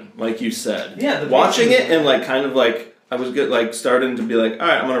moving, like you said. Yeah, watching it and kind of I was good, starting to be like, all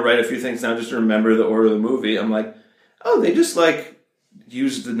right, I'm gonna write a few things down just to remember the order of the movie. I'm like, oh, they just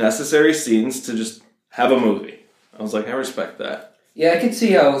used the necessary scenes to just have a movie. I was like, I respect that. Yeah, I can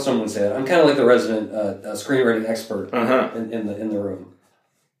see how someone would say it. I'm kind of like the resident screenwriting expert Uh-huh. in the room.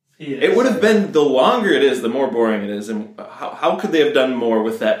 It would have been, the longer it is, the more boring it is, and how could they have done more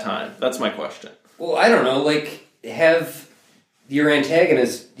with that time? That's my question. Well, I don't know. Have your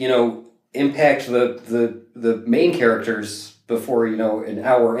antagonist, impact the main characters before an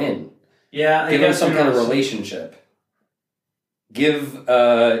hour in. Yeah, I Give them guess some who kind of knows? relationship. Give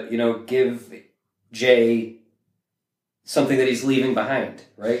Jay something that he's leaving behind,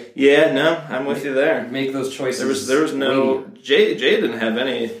 right? Yeah, no, I'm with you there. Make those choices. There was no weightier. Jay didn't have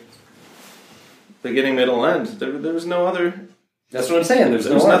any beginning, middle, end. There was no other. That's what I'm saying.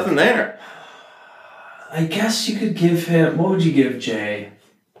 There was nothing there. I guess you could give him... What would you give Jay?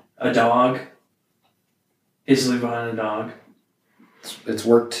 A dog? Easily behind a dog. It's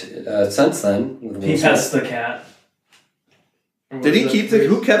worked since then. With He pets the cat. Did he keep the...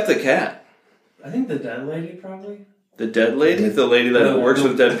 Who kept the cat? I think the dead lady, probably. The dead lady? The lady that works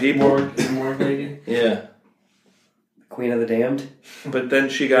with dead people? The morgue lady? Yeah. Queen of the Damned. But then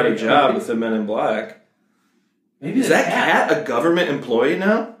she got a job with the Men in Black. Maybe Is that cat a government employee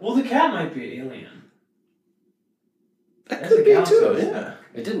now? Well, the cat might be alien. That That's could a be galaxy. too, yeah.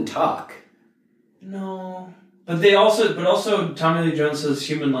 It didn't talk. No. But also Tommy Lee Jones says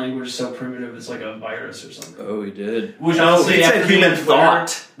human language is so primitive it's like a virus or something. Oh, he did. Which honestly, he after said being human on Twitter,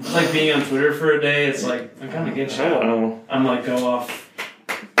 thought. it's like being on Twitter for a day, it's like, I kind of get you. I don't know. I'm like, go off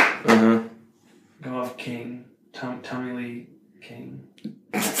Uh-huh. King. Tommy Lee King.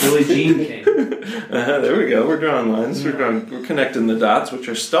 Billie Jean King. There we go. We're drawing lines. Yeah. We're connecting the dots, which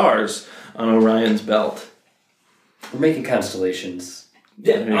are stars on Orion's belt. We're making constellations.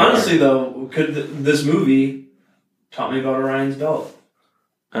 Yeah, honestly, though, could this movie taught me about Orion's belt?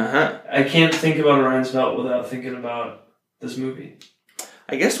 Uh-huh. I can't think about Orion's belt without thinking about this movie.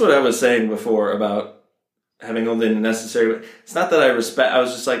 I guess what I was saying before about having only the necessary... It's not that I respect... I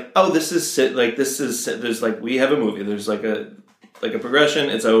was just like, oh, there's like, we have a movie. There's like a progression.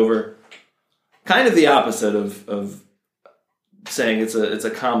 It's over. Kind of the opposite of saying it's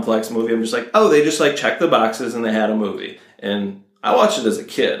a complex movie. I'm just like, oh, they just like checked the boxes and they had a movie. And I watched it as a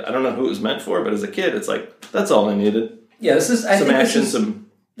kid. I don't know who it was meant for, but as a kid, it's like, that's all I needed. Yeah, this is...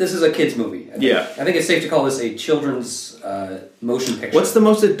 This is a kid's movie. I think it's safe to call this a children's motion picture. What's the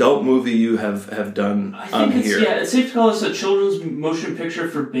most adult movie you have done on here? It's safe to call this a children's motion picture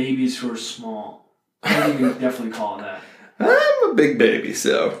for babies who are small. I think we can definitely call it that. I'm a big baby,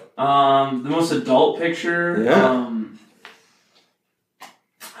 so... The most adult picture... Yeah.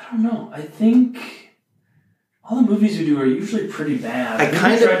 I don't know. I think all the movies we do are usually pretty bad. I think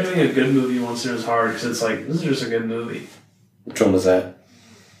we tried doing a good movie once and it was hard because it's like, this is just a good movie. Which one was that?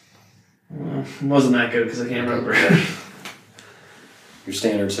 It wasn't that good because I can't remember. Your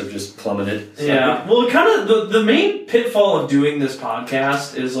standards have just plummeted. So. Yeah. Well, kind of the main pitfall of doing this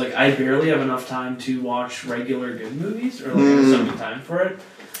podcast is like I barely have enough time to watch regular good movies or like I have time for it.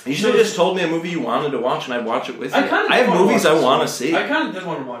 You should have just told me a movie you wanted to watch and I'd watch it with you. I have movies I want to see. I kind of did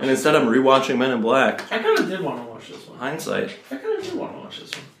want to watch and instead I'm rewatching Men in Black. I kind of did want to watch this one. Hindsight. I kind of did want to watch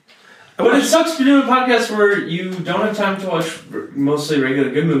this one. But it sucks to do a podcast where you don't have time to watch mostly regular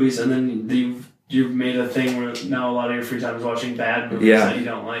good movies and then you've made a thing where now a lot of your free time is watching bad movies that you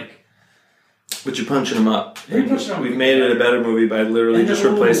don't like. But you're punching them up. We've made it a better movie by literally just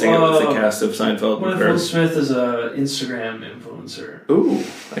replacing it with the cast of Seinfeld. What if Will Smith is an Instagram influencer? Ooh,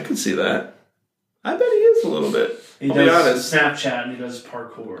 I could see that. I bet he is a little bit. He does Snapchat and he does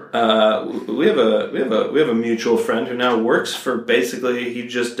parkour. We have a mutual friend who now works for basically he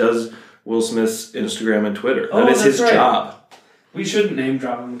just does Will Smith's Instagram and Twitter. That is his job. We shouldn't name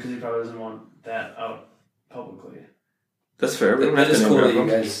drop him because he probably doesn't want that out publicly. That's fair. That is cool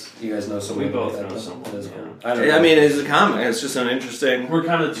that you guys know someone. We both know someone. That is cool. I mean, it's a comic. It's just an interesting. We're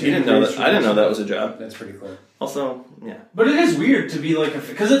kind of. You didn't know that. I didn't know that was a job. That's pretty cool. Also, yeah. But it is weird to be like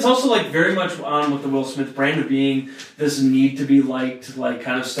because it's also like very much on with the Will Smith brand of being this need to be liked, like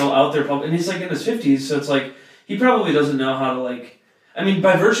kind of still out there public, and he's like in his 50s, so it's like he probably doesn't know how to like. I mean,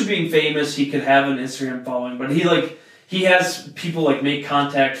 by virtue of being famous, he could have an Instagram following, but he has people like make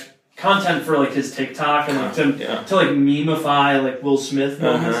content for like his TikTok and like to like memeify like Will Smith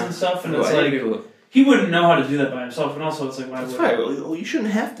moments and stuff, and it's like he wouldn't know how to do that by himself, and also it's like why would right. Well, you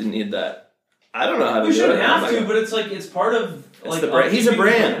shouldn't have to need that. I don't know how to do it. We shouldn't have to, but it's like it's part of like the brand. He's a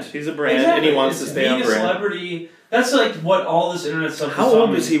brand. He's a brand, and he wants to stay on brand. Being a celebrity. That's like what all this internet stuff. How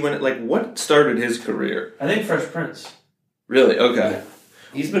old was he when what started his career? I think Fresh Prince. Really? Okay. Yeah.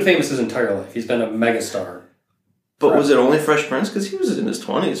 He's been famous his entire life. He's been a megastar. But was it only Fresh Prince? Because he was in his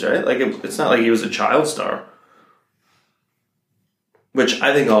 20s, right? Like it's not like he was a child star. Which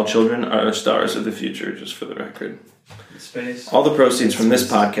I think all children are stars of the future, just for the record. Space. All the proceeds from this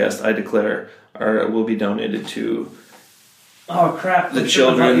podcast, I declare, will be donated to oh crap! The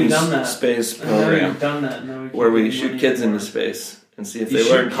children's space program, done that. where we shoot kids into space and see if they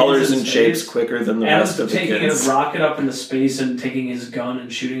learn colors and shapes quicker than the rest of the kids. Taking a rocket up into space and taking his gun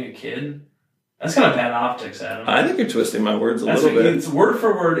and shooting a kid. That's kind of bad optics, Adam. I think you're twisting my words a little bit. It's word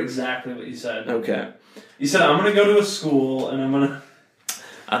for word exactly what you said. Okay. You said I'm going to go to a school and I'm going to.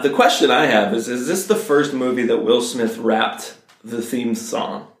 The question I have is this the first movie that Will Smith rapped the theme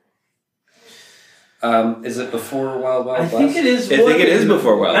song? Is it before Wild Wild West? I think it is. I think it is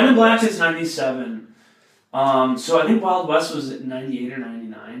before Wild Wild Men in Black West. is 97. So I think Wild West was at 98 or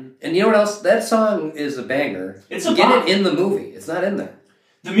 99. And you know what else? That song is a banger. It's a Get bop. it in the movie. It's not in there.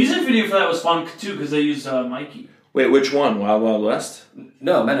 The music video for that was fun too because they used Mikey. Wait, which one? Wild Wild West?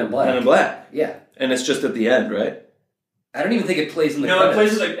 No, Men in Black. Men in Black. Yeah. And it's just at the end, right? I don't even think it plays in the No,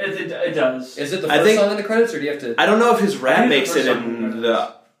 credits. it plays like it does. Is it the I first think- song in the credits, or do you have to... I don't know if his I rap think makes the it first song in in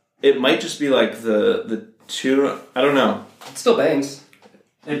the... It might just be like the tune... I don't know. It still bangs.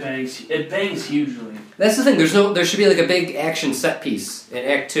 It bangs. It bangs hugely. That's the thing. There should be like a big action set piece in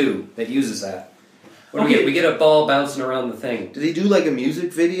Act 2 that uses that. What do we Okay. get? We get a ball bouncing around the thing. Did he do like a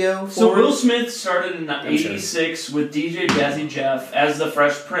music video for So it? Will Smith started in I'm sure. '86 with DJ Jazzy Jeff as the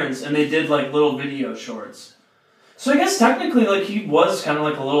Fresh Prince, and they did like little video shorts. So I guess technically, like he was kind of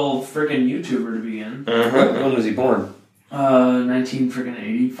like a little freaking YouTuber to begin. Uh-huh. When was he born?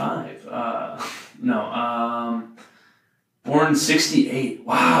 1985. Born '68.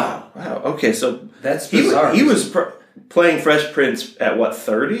 Wow. Wow. Okay, so That's he bizarre. he was playing Fresh Prince at what,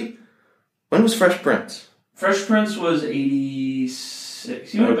 30? When was Fresh Prince? Fresh Prince was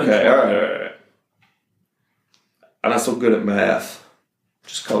 '86. He would have Okay, been. alright. I'm not so good at math.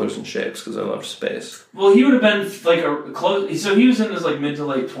 Just colors and shapes because I love space. Well, he would have been like a close. So he was in his like mid to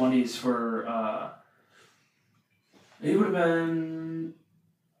late 20s for. He would have been.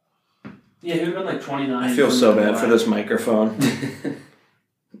 Yeah, he would have been like 29. I feel so bad for this microphone.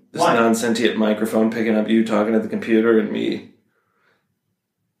 This Why? non-sentient microphone picking up you talking at the computer and me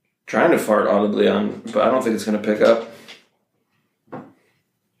trying to fart audibly on, but I don't think it's going to pick up.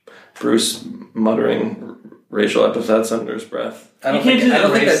 Bruce muttering racial epithets under his breath. I You don't can't think, do I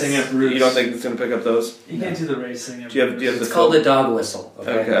don't the think race that's... thing at Bruce. You don't think it's going to pick up those? You can't do the race thing. Do you have the It's called a dog whistle.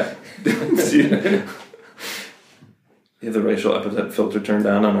 Okay. Okay. You have the racial epithet filter turned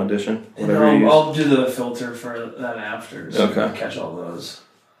down on audition? Whatever you use? I'll do the filter for that after, so Okay. you can catch all those.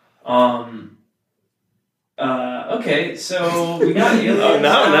 Okay, so we got aliens. Oh,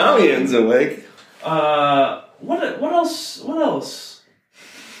 now Ian's awake. What else? What else?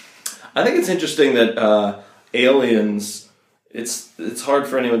 I think it's interesting that aliens, it's hard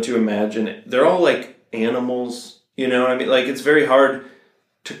for anyone to imagine. They're all like animals, you know what I mean? Like, it's very hard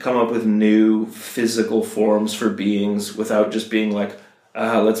to come up with new physical forms for beings without just being like,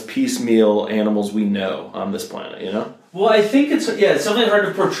 let's piecemeal animals we know on this planet, you know? Well, I think it's something hard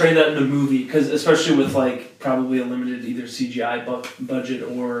to portray that in a movie because especially with like probably a limited either CGI budget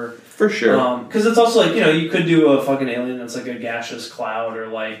or For sure. because it's also like you could do a fucking alien that's like a gaseous cloud or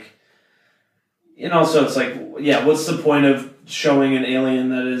like and also it's like what's the point of showing an alien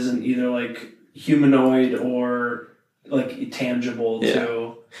that isn't either like humanoid or like tangible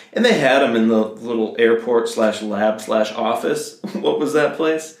to And they had him in the little airport /lab/office. What was that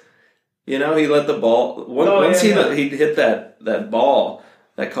place? You know, he let the ball... Once he hit that ball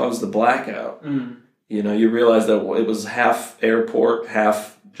that caused the blackout, you know, you realize that it was half airport,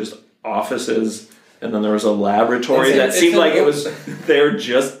 half just offices, and then there was a laboratory that seemed like it was there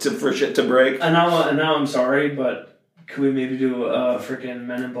just for shit to break. and now I'm sorry, but could we maybe do a freaking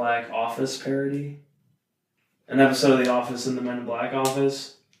Men in Black Office parody? An episode of The Office in the Men in Black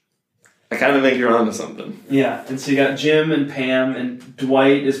office? I kind of think you're onto something. Yeah, and so you got Jim and Pam, and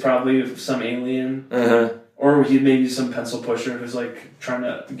Dwight is probably some alien. Uh-huh. Or he maybe some pencil pusher who's like trying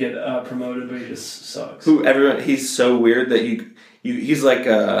to get promoted, but he just sucks. He's so weird that he's like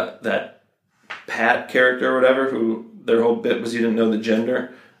that Pat character or whatever, who their whole bit was you didn't know the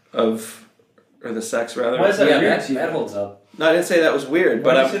gender of, or the sex rather. Why is that weird that, to you? that holds up. No, I didn't say that was weird,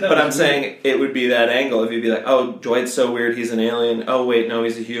 Why but did you say that I'm was saying it would be that angle if you'd be like, oh, Dwight's so weird, he's an alien. Oh wait, no,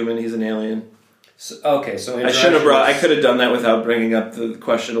 he's a human, he's an alien. So I I could have done that without bringing up the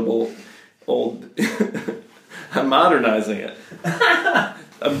questionable old. I'm modernizing it.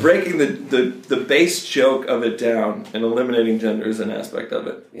 I'm breaking the base joke of it down and eliminating gender as an aspect of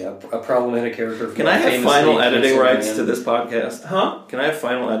it. Yeah, a problematic character. Can I have final editing rights to this podcast? Huh? Can I have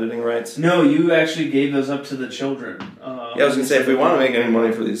final editing rights? No, you actually gave those up to the children. Yeah, I was going to say, if we want to make any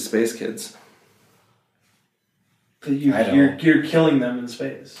money for these space kids. You're killing them in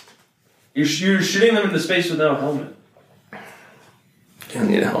space. You're shooting them into space with no helmet. You don't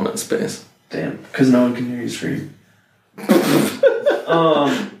need a helmet in space. Damn, because no one can hear you scream.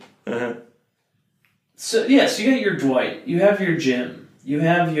 Uh-huh. So you got your Dwight, you have your Jim, you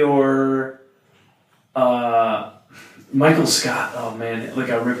have your Michael Scott. Oh man, like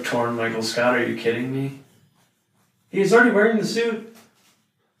a Rip Torn Michael Scott. Are you kidding me? He's already wearing the suit.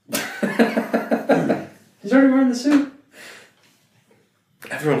 He's already wearing the suit.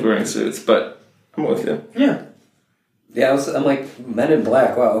 Everyone's wearing suits, but I'm with you. Yeah. Yeah, I'm like, Men in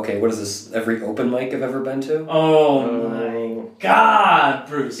Black. Wow, okay, what is this? Every open mic I've ever been to? Oh my God,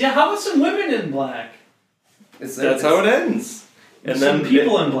 Bruce. Yeah, how about some women in black? That's how it ends. And Some then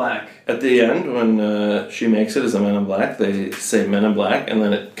people in black. at the end, when she makes it as a Men in Black, they say Men in Black, and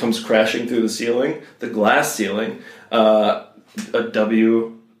then it comes crashing through the ceiling, the glass ceiling. A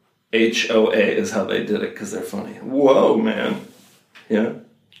WHOA is how they did it because they're funny. Whoa, man. Yeah.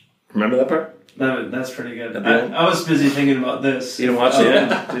 Remember that part? That's pretty good. At the end? I was busy thinking about this. You didn't watch the end,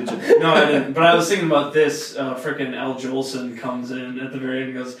 did you? No, I didn't. But I was thinking about this. Frickin' Al Jolson comes in at the very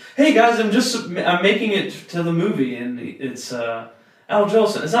end and goes, "Hey guys, I'm making it to the movie," and it's Al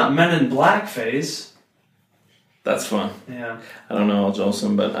Jolson. It's not Men in Blackface. That's fun. Yeah, I don't know Al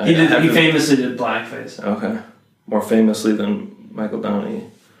Jolson, but he famously did blackface. Okay. More famously than Michael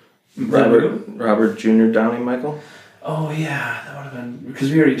Downey. Robert Jr. Downey Michael? Oh yeah, that would have been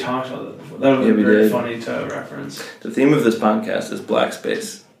because we already talked about that before. That would have been very funny to reference. The theme of this podcast is Black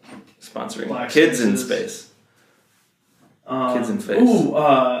Space, sponsoring Black Kids Spaces. in Space. Kids in Face. Ooh,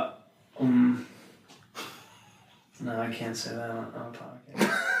 no, I can't say that on a podcast.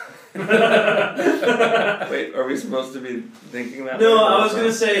 Wait, are we supposed to be thinking that? No, way? I was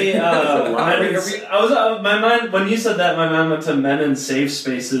gonna say. My mind when you said that, my mind went to Men in Safe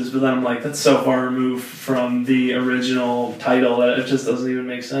Spaces, but then I'm like, that's so far removed from the original title that it just doesn't even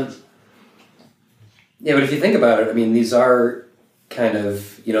make sense. Yeah, but if you think about it, I mean, these are kind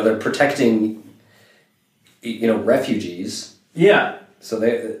of, they're protecting, refugees. Yeah, So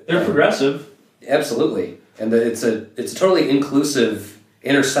they're progressive. Absolutely, and it's a totally inclusive,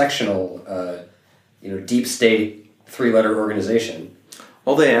 intersectional, deep state 3-letter organization.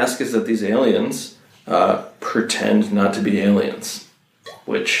 All they ask is that these aliens pretend not to be aliens,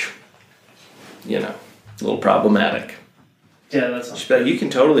 which, a little problematic. Yeah, that's But you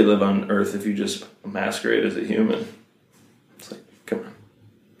can totally live on Earth if you just masquerade as a human. It's like, come on,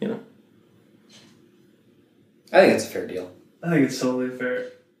 I think it's a fair deal. I think it's totally fair.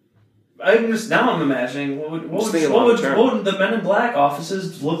 I'm imagining what would the Men in Black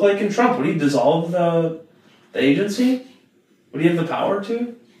offices look like in Trump? Would he dissolve the agency? Would he have the power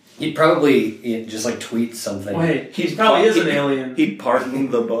to? He'd probably just tweet something. Wait, he probably is an alien. He'd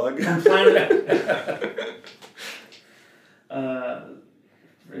pardon the bug. From planet.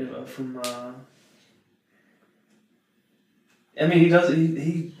 I mean, he does.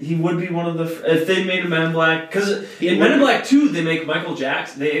 He would be one of the. If they made a Men in Black, because in Men in Black 2, they make Michael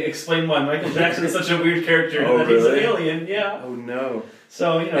Jackson. They explain why Michael Jackson is such a weird character and that he's an alien. Yeah. Oh no.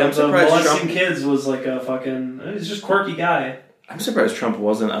 So the molesting kids was like a fucking. He's just quirky guy. I'm surprised Trump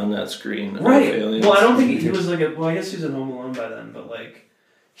wasn't on that screen. Right. Aliens. Well, I don't think he was like a. Well, I guess he was in Home Alone by then, but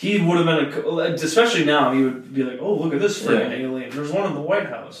he would have been especially now, he would be like, oh, look at this freaking alien. There's one in the White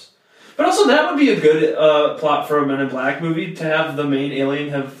House. But also, that would be a good plot for a Men in Black movie, to have the main alien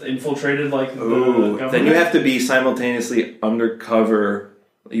have infiltrated, the government. Then you have to be simultaneously undercover.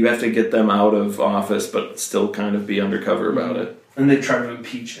 You have to get them out of office, but still kind of be undercover about it. And they try to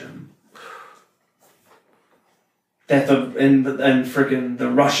impeach him. And frickin'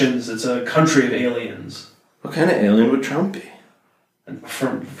 the Russians, it's a country of aliens. What kind of alien would Trump be?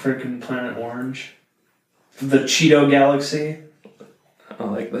 From frickin' Planet Orange. The Cheeto Galaxy. I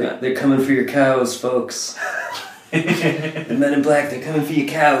like that. They're coming for your cows, folks. The Men in Black, they're coming for your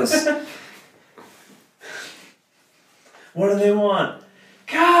cows. What do they want?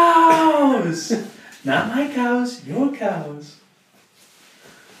 Cows! Not my cows, your cows.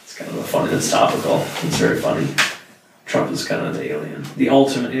 It's kind of funny, it's topical. It's very funny. Trump is kind of the alien. The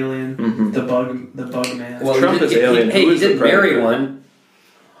ultimate alien. Mm-hmm. The bug man. Well, Trump is alien. He did marry one.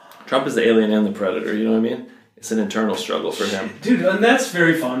 Trump is the alien and the predator, you know what I mean? It's an internal struggle for him. Dude, and that's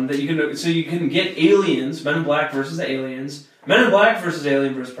very fun that you can get aliens, Men in Black versus aliens, Men in Black versus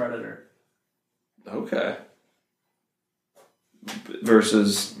Alien versus Predator. Okay.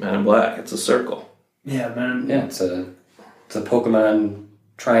 Versus Men in Black. It's a circle. Yeah, it's a Pokemon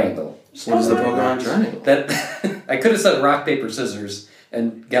triangle. What is the Pokemon triangle? That I could have said rock, paper, scissors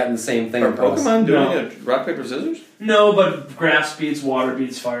and gotten the same thing. Are Pokemon doing a rock, paper, scissors? No, but grass beats water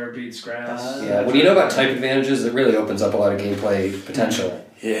beats fire beats grass. Yeah, when you know about type advantages, it really opens up a lot of gameplay potential.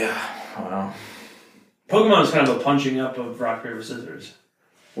 Yeah, wow. Pokemon is kind of a punching up of rock, paper, scissors.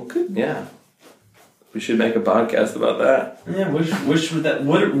 Well, good, yeah. We should make a podcast about that. Yeah, wish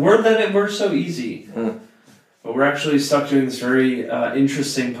that it were so easy. But we're actually stuck doing this very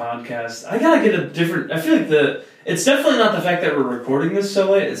interesting podcast. I gotta get a different. I feel like it's definitely not the fact that we're recording this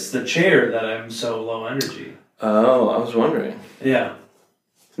so late. It's the chair that I'm so low energy. Oh, I was wondering. Yeah.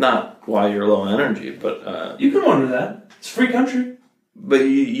 Not why you're low energy, but you can wonder that. It's a free country. But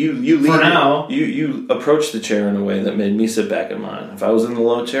you leave for now. You approached the chair in a way that made me sit back in mine. If I was in the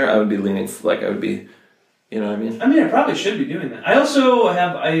low chair, I would be leaning I would be. You know what I mean? I probably should be doing that. I also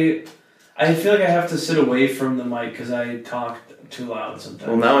have I I feel like I have to sit away from the mic because I talk too loud sometimes.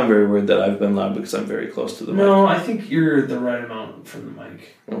 Well, now I'm very worried that I've been loud because I'm very close to the mic. No, I think you're the right amount from the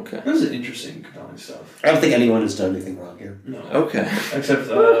mic. Okay. This is interesting, compelling stuff. I don't think anyone has done anything wrong here. No. Okay. Except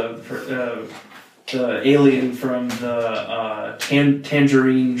the alien from the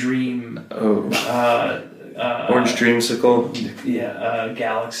Tangerine Dream. Oh. Orange Dreamsicle. Yeah,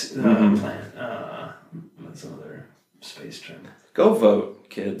 Galaxy Mhm. planet. That's another space term. Go vote,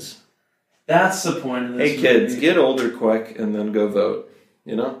 kids. That's the point of this. Hey, kids, movie. get older quick and then go vote.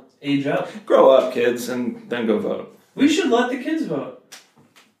 You know? Age up. Grow up, kids, and then go vote. We should let the kids vote.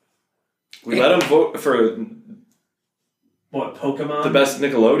 We let them vote for What, Pokemon? the best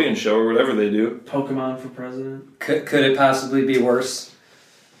Nickelodeon show or whatever they do. Pokemon for president. Could it possibly be worse?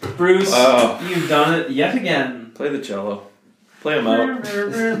 Bruce, Oh. you've done it yet again. Play the cello. Play them out.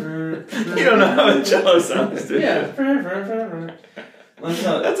 You don't know how the cello sounds, do you? Yeah.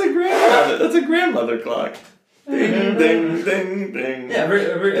 That's a grandmother. That's a grandmother clock. Ding, ding, ding, ding. Yeah,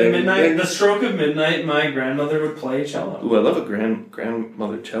 every Ding, midnight, ding. the stroke of midnight, my grandmother would play cello. Ooh, I love a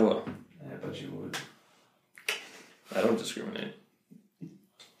grandmother cello. Yeah, I bet you would. I don't discriminate.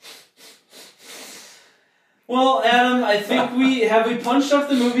 Well, Adam, I think we punched up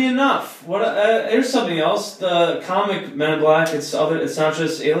the movie enough. What? Here's something else. The comic Men in Black. It's not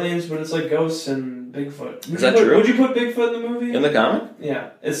just aliens, but it's like ghosts and Bigfoot. Is that true? Would you put Bigfoot in the movie? In the comic? Yeah,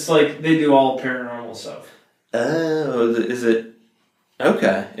 it's like they do all paranormal stuff. Oh, is it?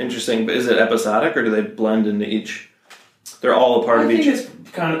 Okay, interesting. But is it episodic or do they blend into each? They're all a part I of think each. it's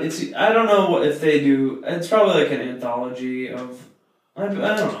kind of. It's. I don't know if they do. It's probably like an anthology of. I don't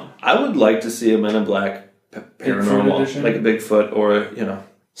know. I would like to see a Men in Black paranormal, edition? like a Bigfoot or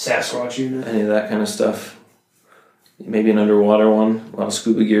Sasquatch unit. any of that kind of stuff. Maybe an underwater one. A lot of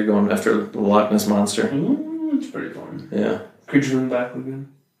scuba gear going after the Loch Ness monster. It's pretty fun. Yeah. Creature from the Black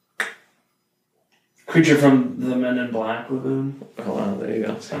Lagoon. Creature from the Men in Black Lagoon. Oh wow, there you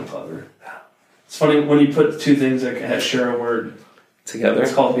go. It's kind of clever. It's funny when you put two things that share a word. Together.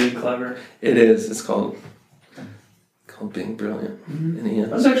 It's called being clever. It is. It's called being brilliant. In the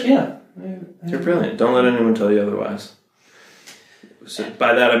end. That's actually, yeah. You're brilliant. Don't let anyone tell you otherwise. So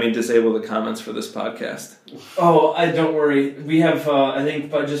by that I mean disable the comments for this podcast. Oh, don't worry. We have, I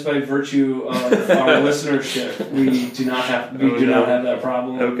think, just by virtue of our listenership, we do not have that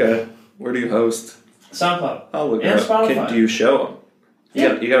problem. Okay. Where do you host? SoundCloud. I'll look And it up. Spotify. Do you show them?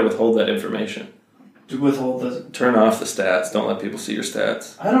 Yeah. You gotta withhold that information. To withhold the. Turn off the stats. Don't let people see your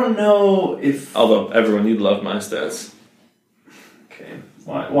stats. I don't know if. Although everyone, you'd love my stats. Okay.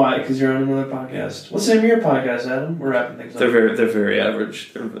 Why? Because you're on another podcast. What's the name of your podcast, Adam? We're wrapping things up. They're very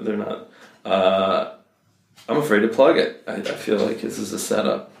average. They're not. I'm afraid to plug it. I feel like this is a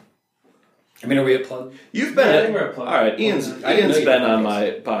setup. I mean, are we at plug? You've been. Yeah, I think we're at plug. All right, Ian's I didn't know you been did on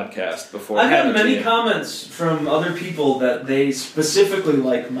podcasts. my podcast before. I've had haven't many you? comments from other people that they specifically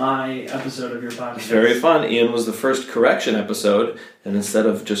like my episode of your podcast. It's very fun. Ian was the first correction episode, and instead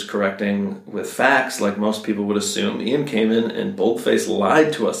of just correcting with facts like most people would assume, Ian came in and boldface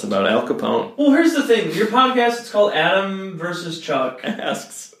lied to us about Al Capone. Well, here's the thing. Your podcast is called Adam versus Chuck.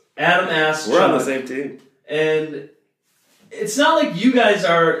 Asks. Adam asks We're Chuck. on the same team. And it's not like you guys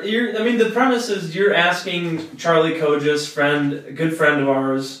are. The premise is you're asking Charlie Kojus, a good friend of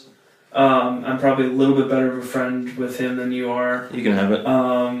ours. I'm probably a little bit better of a friend with him than you are. You can have it.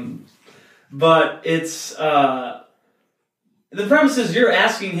 But it's the premise is you're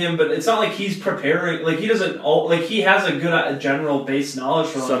asking him, but it's not like he's preparing. Like he doesn't. Like he has a good general base knowledge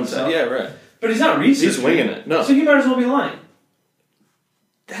for all that stuff. Yeah, right. But he's not researching. He's winging it. No, So he might as well be lying.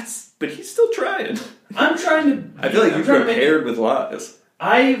 but he's still trying. I'm trying to. I feel like I'm you trying to make it- prepared with lies.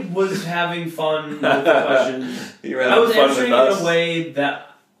 I was having fun with the questions. You were I having was fun answering with in us. a way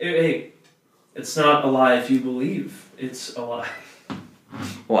that, hey, it's not a lie if you believe it's a lie.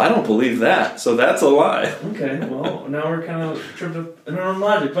 Well, I don't believe that, so that's a lie. Okay, well, now we're kind of tripped up in our own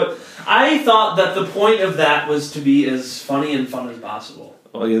logic. But I thought that the point of that was to be as funny and fun as possible.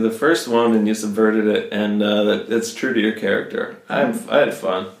 Well, you're the first one, and you subverted it, and it's true to your character. I had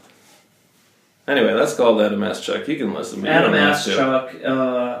fun. Anyway, that's called Adam Ask Chuck. You can listen. But you Adam don't have Ask to. Chuck.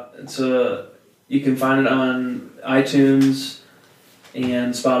 You can find it on iTunes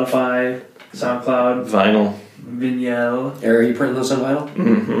and Spotify, SoundCloud, Vinyl. Vinyl. Are you printing those on vinyl?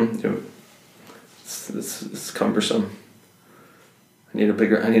 Mm-hmm. It's cumbersome. I need to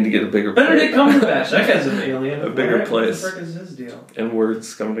get a bigger Benedict plate. Cumberbatch. That guy's an alien. A bigger What place. the frick is his deal? And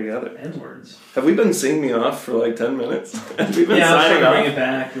words come together. And words. Have we been singing me off for like 10 minutes? Have we been Yeah, I was trying signing to bring off? it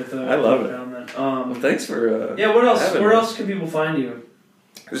back with I love it. it. Well, thanks for Yeah, what else? having Where me. else can people find you?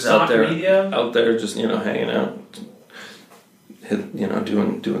 Who's Stock out there media? just hanging out,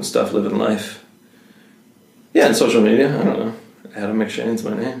 doing stuff, living life. Yeah, and social media. I don't know. Adam McShane's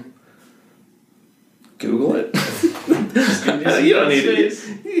my name. Google it. You don't need to.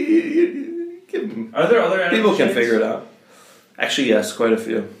 Are there other Adam people can McShanes? figure it out. Actually, yes, quite a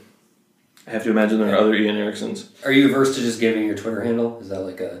few. I have to imagine there are other Ian Ericksons. Are you averse to just giving your Twitter handle? Is that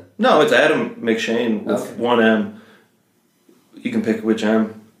like a... No, it's Adam McShane with Okay. one M. You can pick which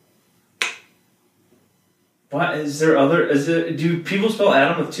M. What is there other? Do people spell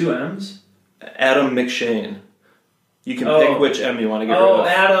Adam with 2 M's? Adam McShane. You can Oh. pick which M you want to get rid Oh, of.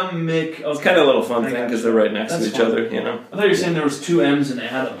 Adam Mc. Okay. It's kind of a little fun I thing got because you. they're right next That's to each fun. other, you know. I thought you were saying there was 2 M's in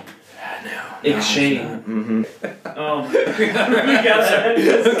Adam. McShane. Mm-hmm. Oh my god, we got that.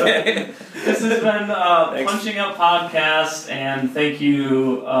 Okay. This has been Punching Up Podcast, and thank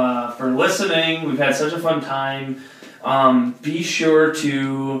you for listening. We've had such a fun time. Be sure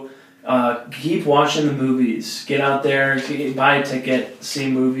to keep watching the movies. Get out there, buy a ticket, see a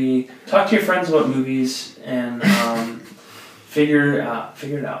movie, talk to your friends about movies, and figure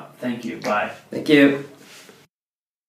it out. Thank you. Bye. Thank you.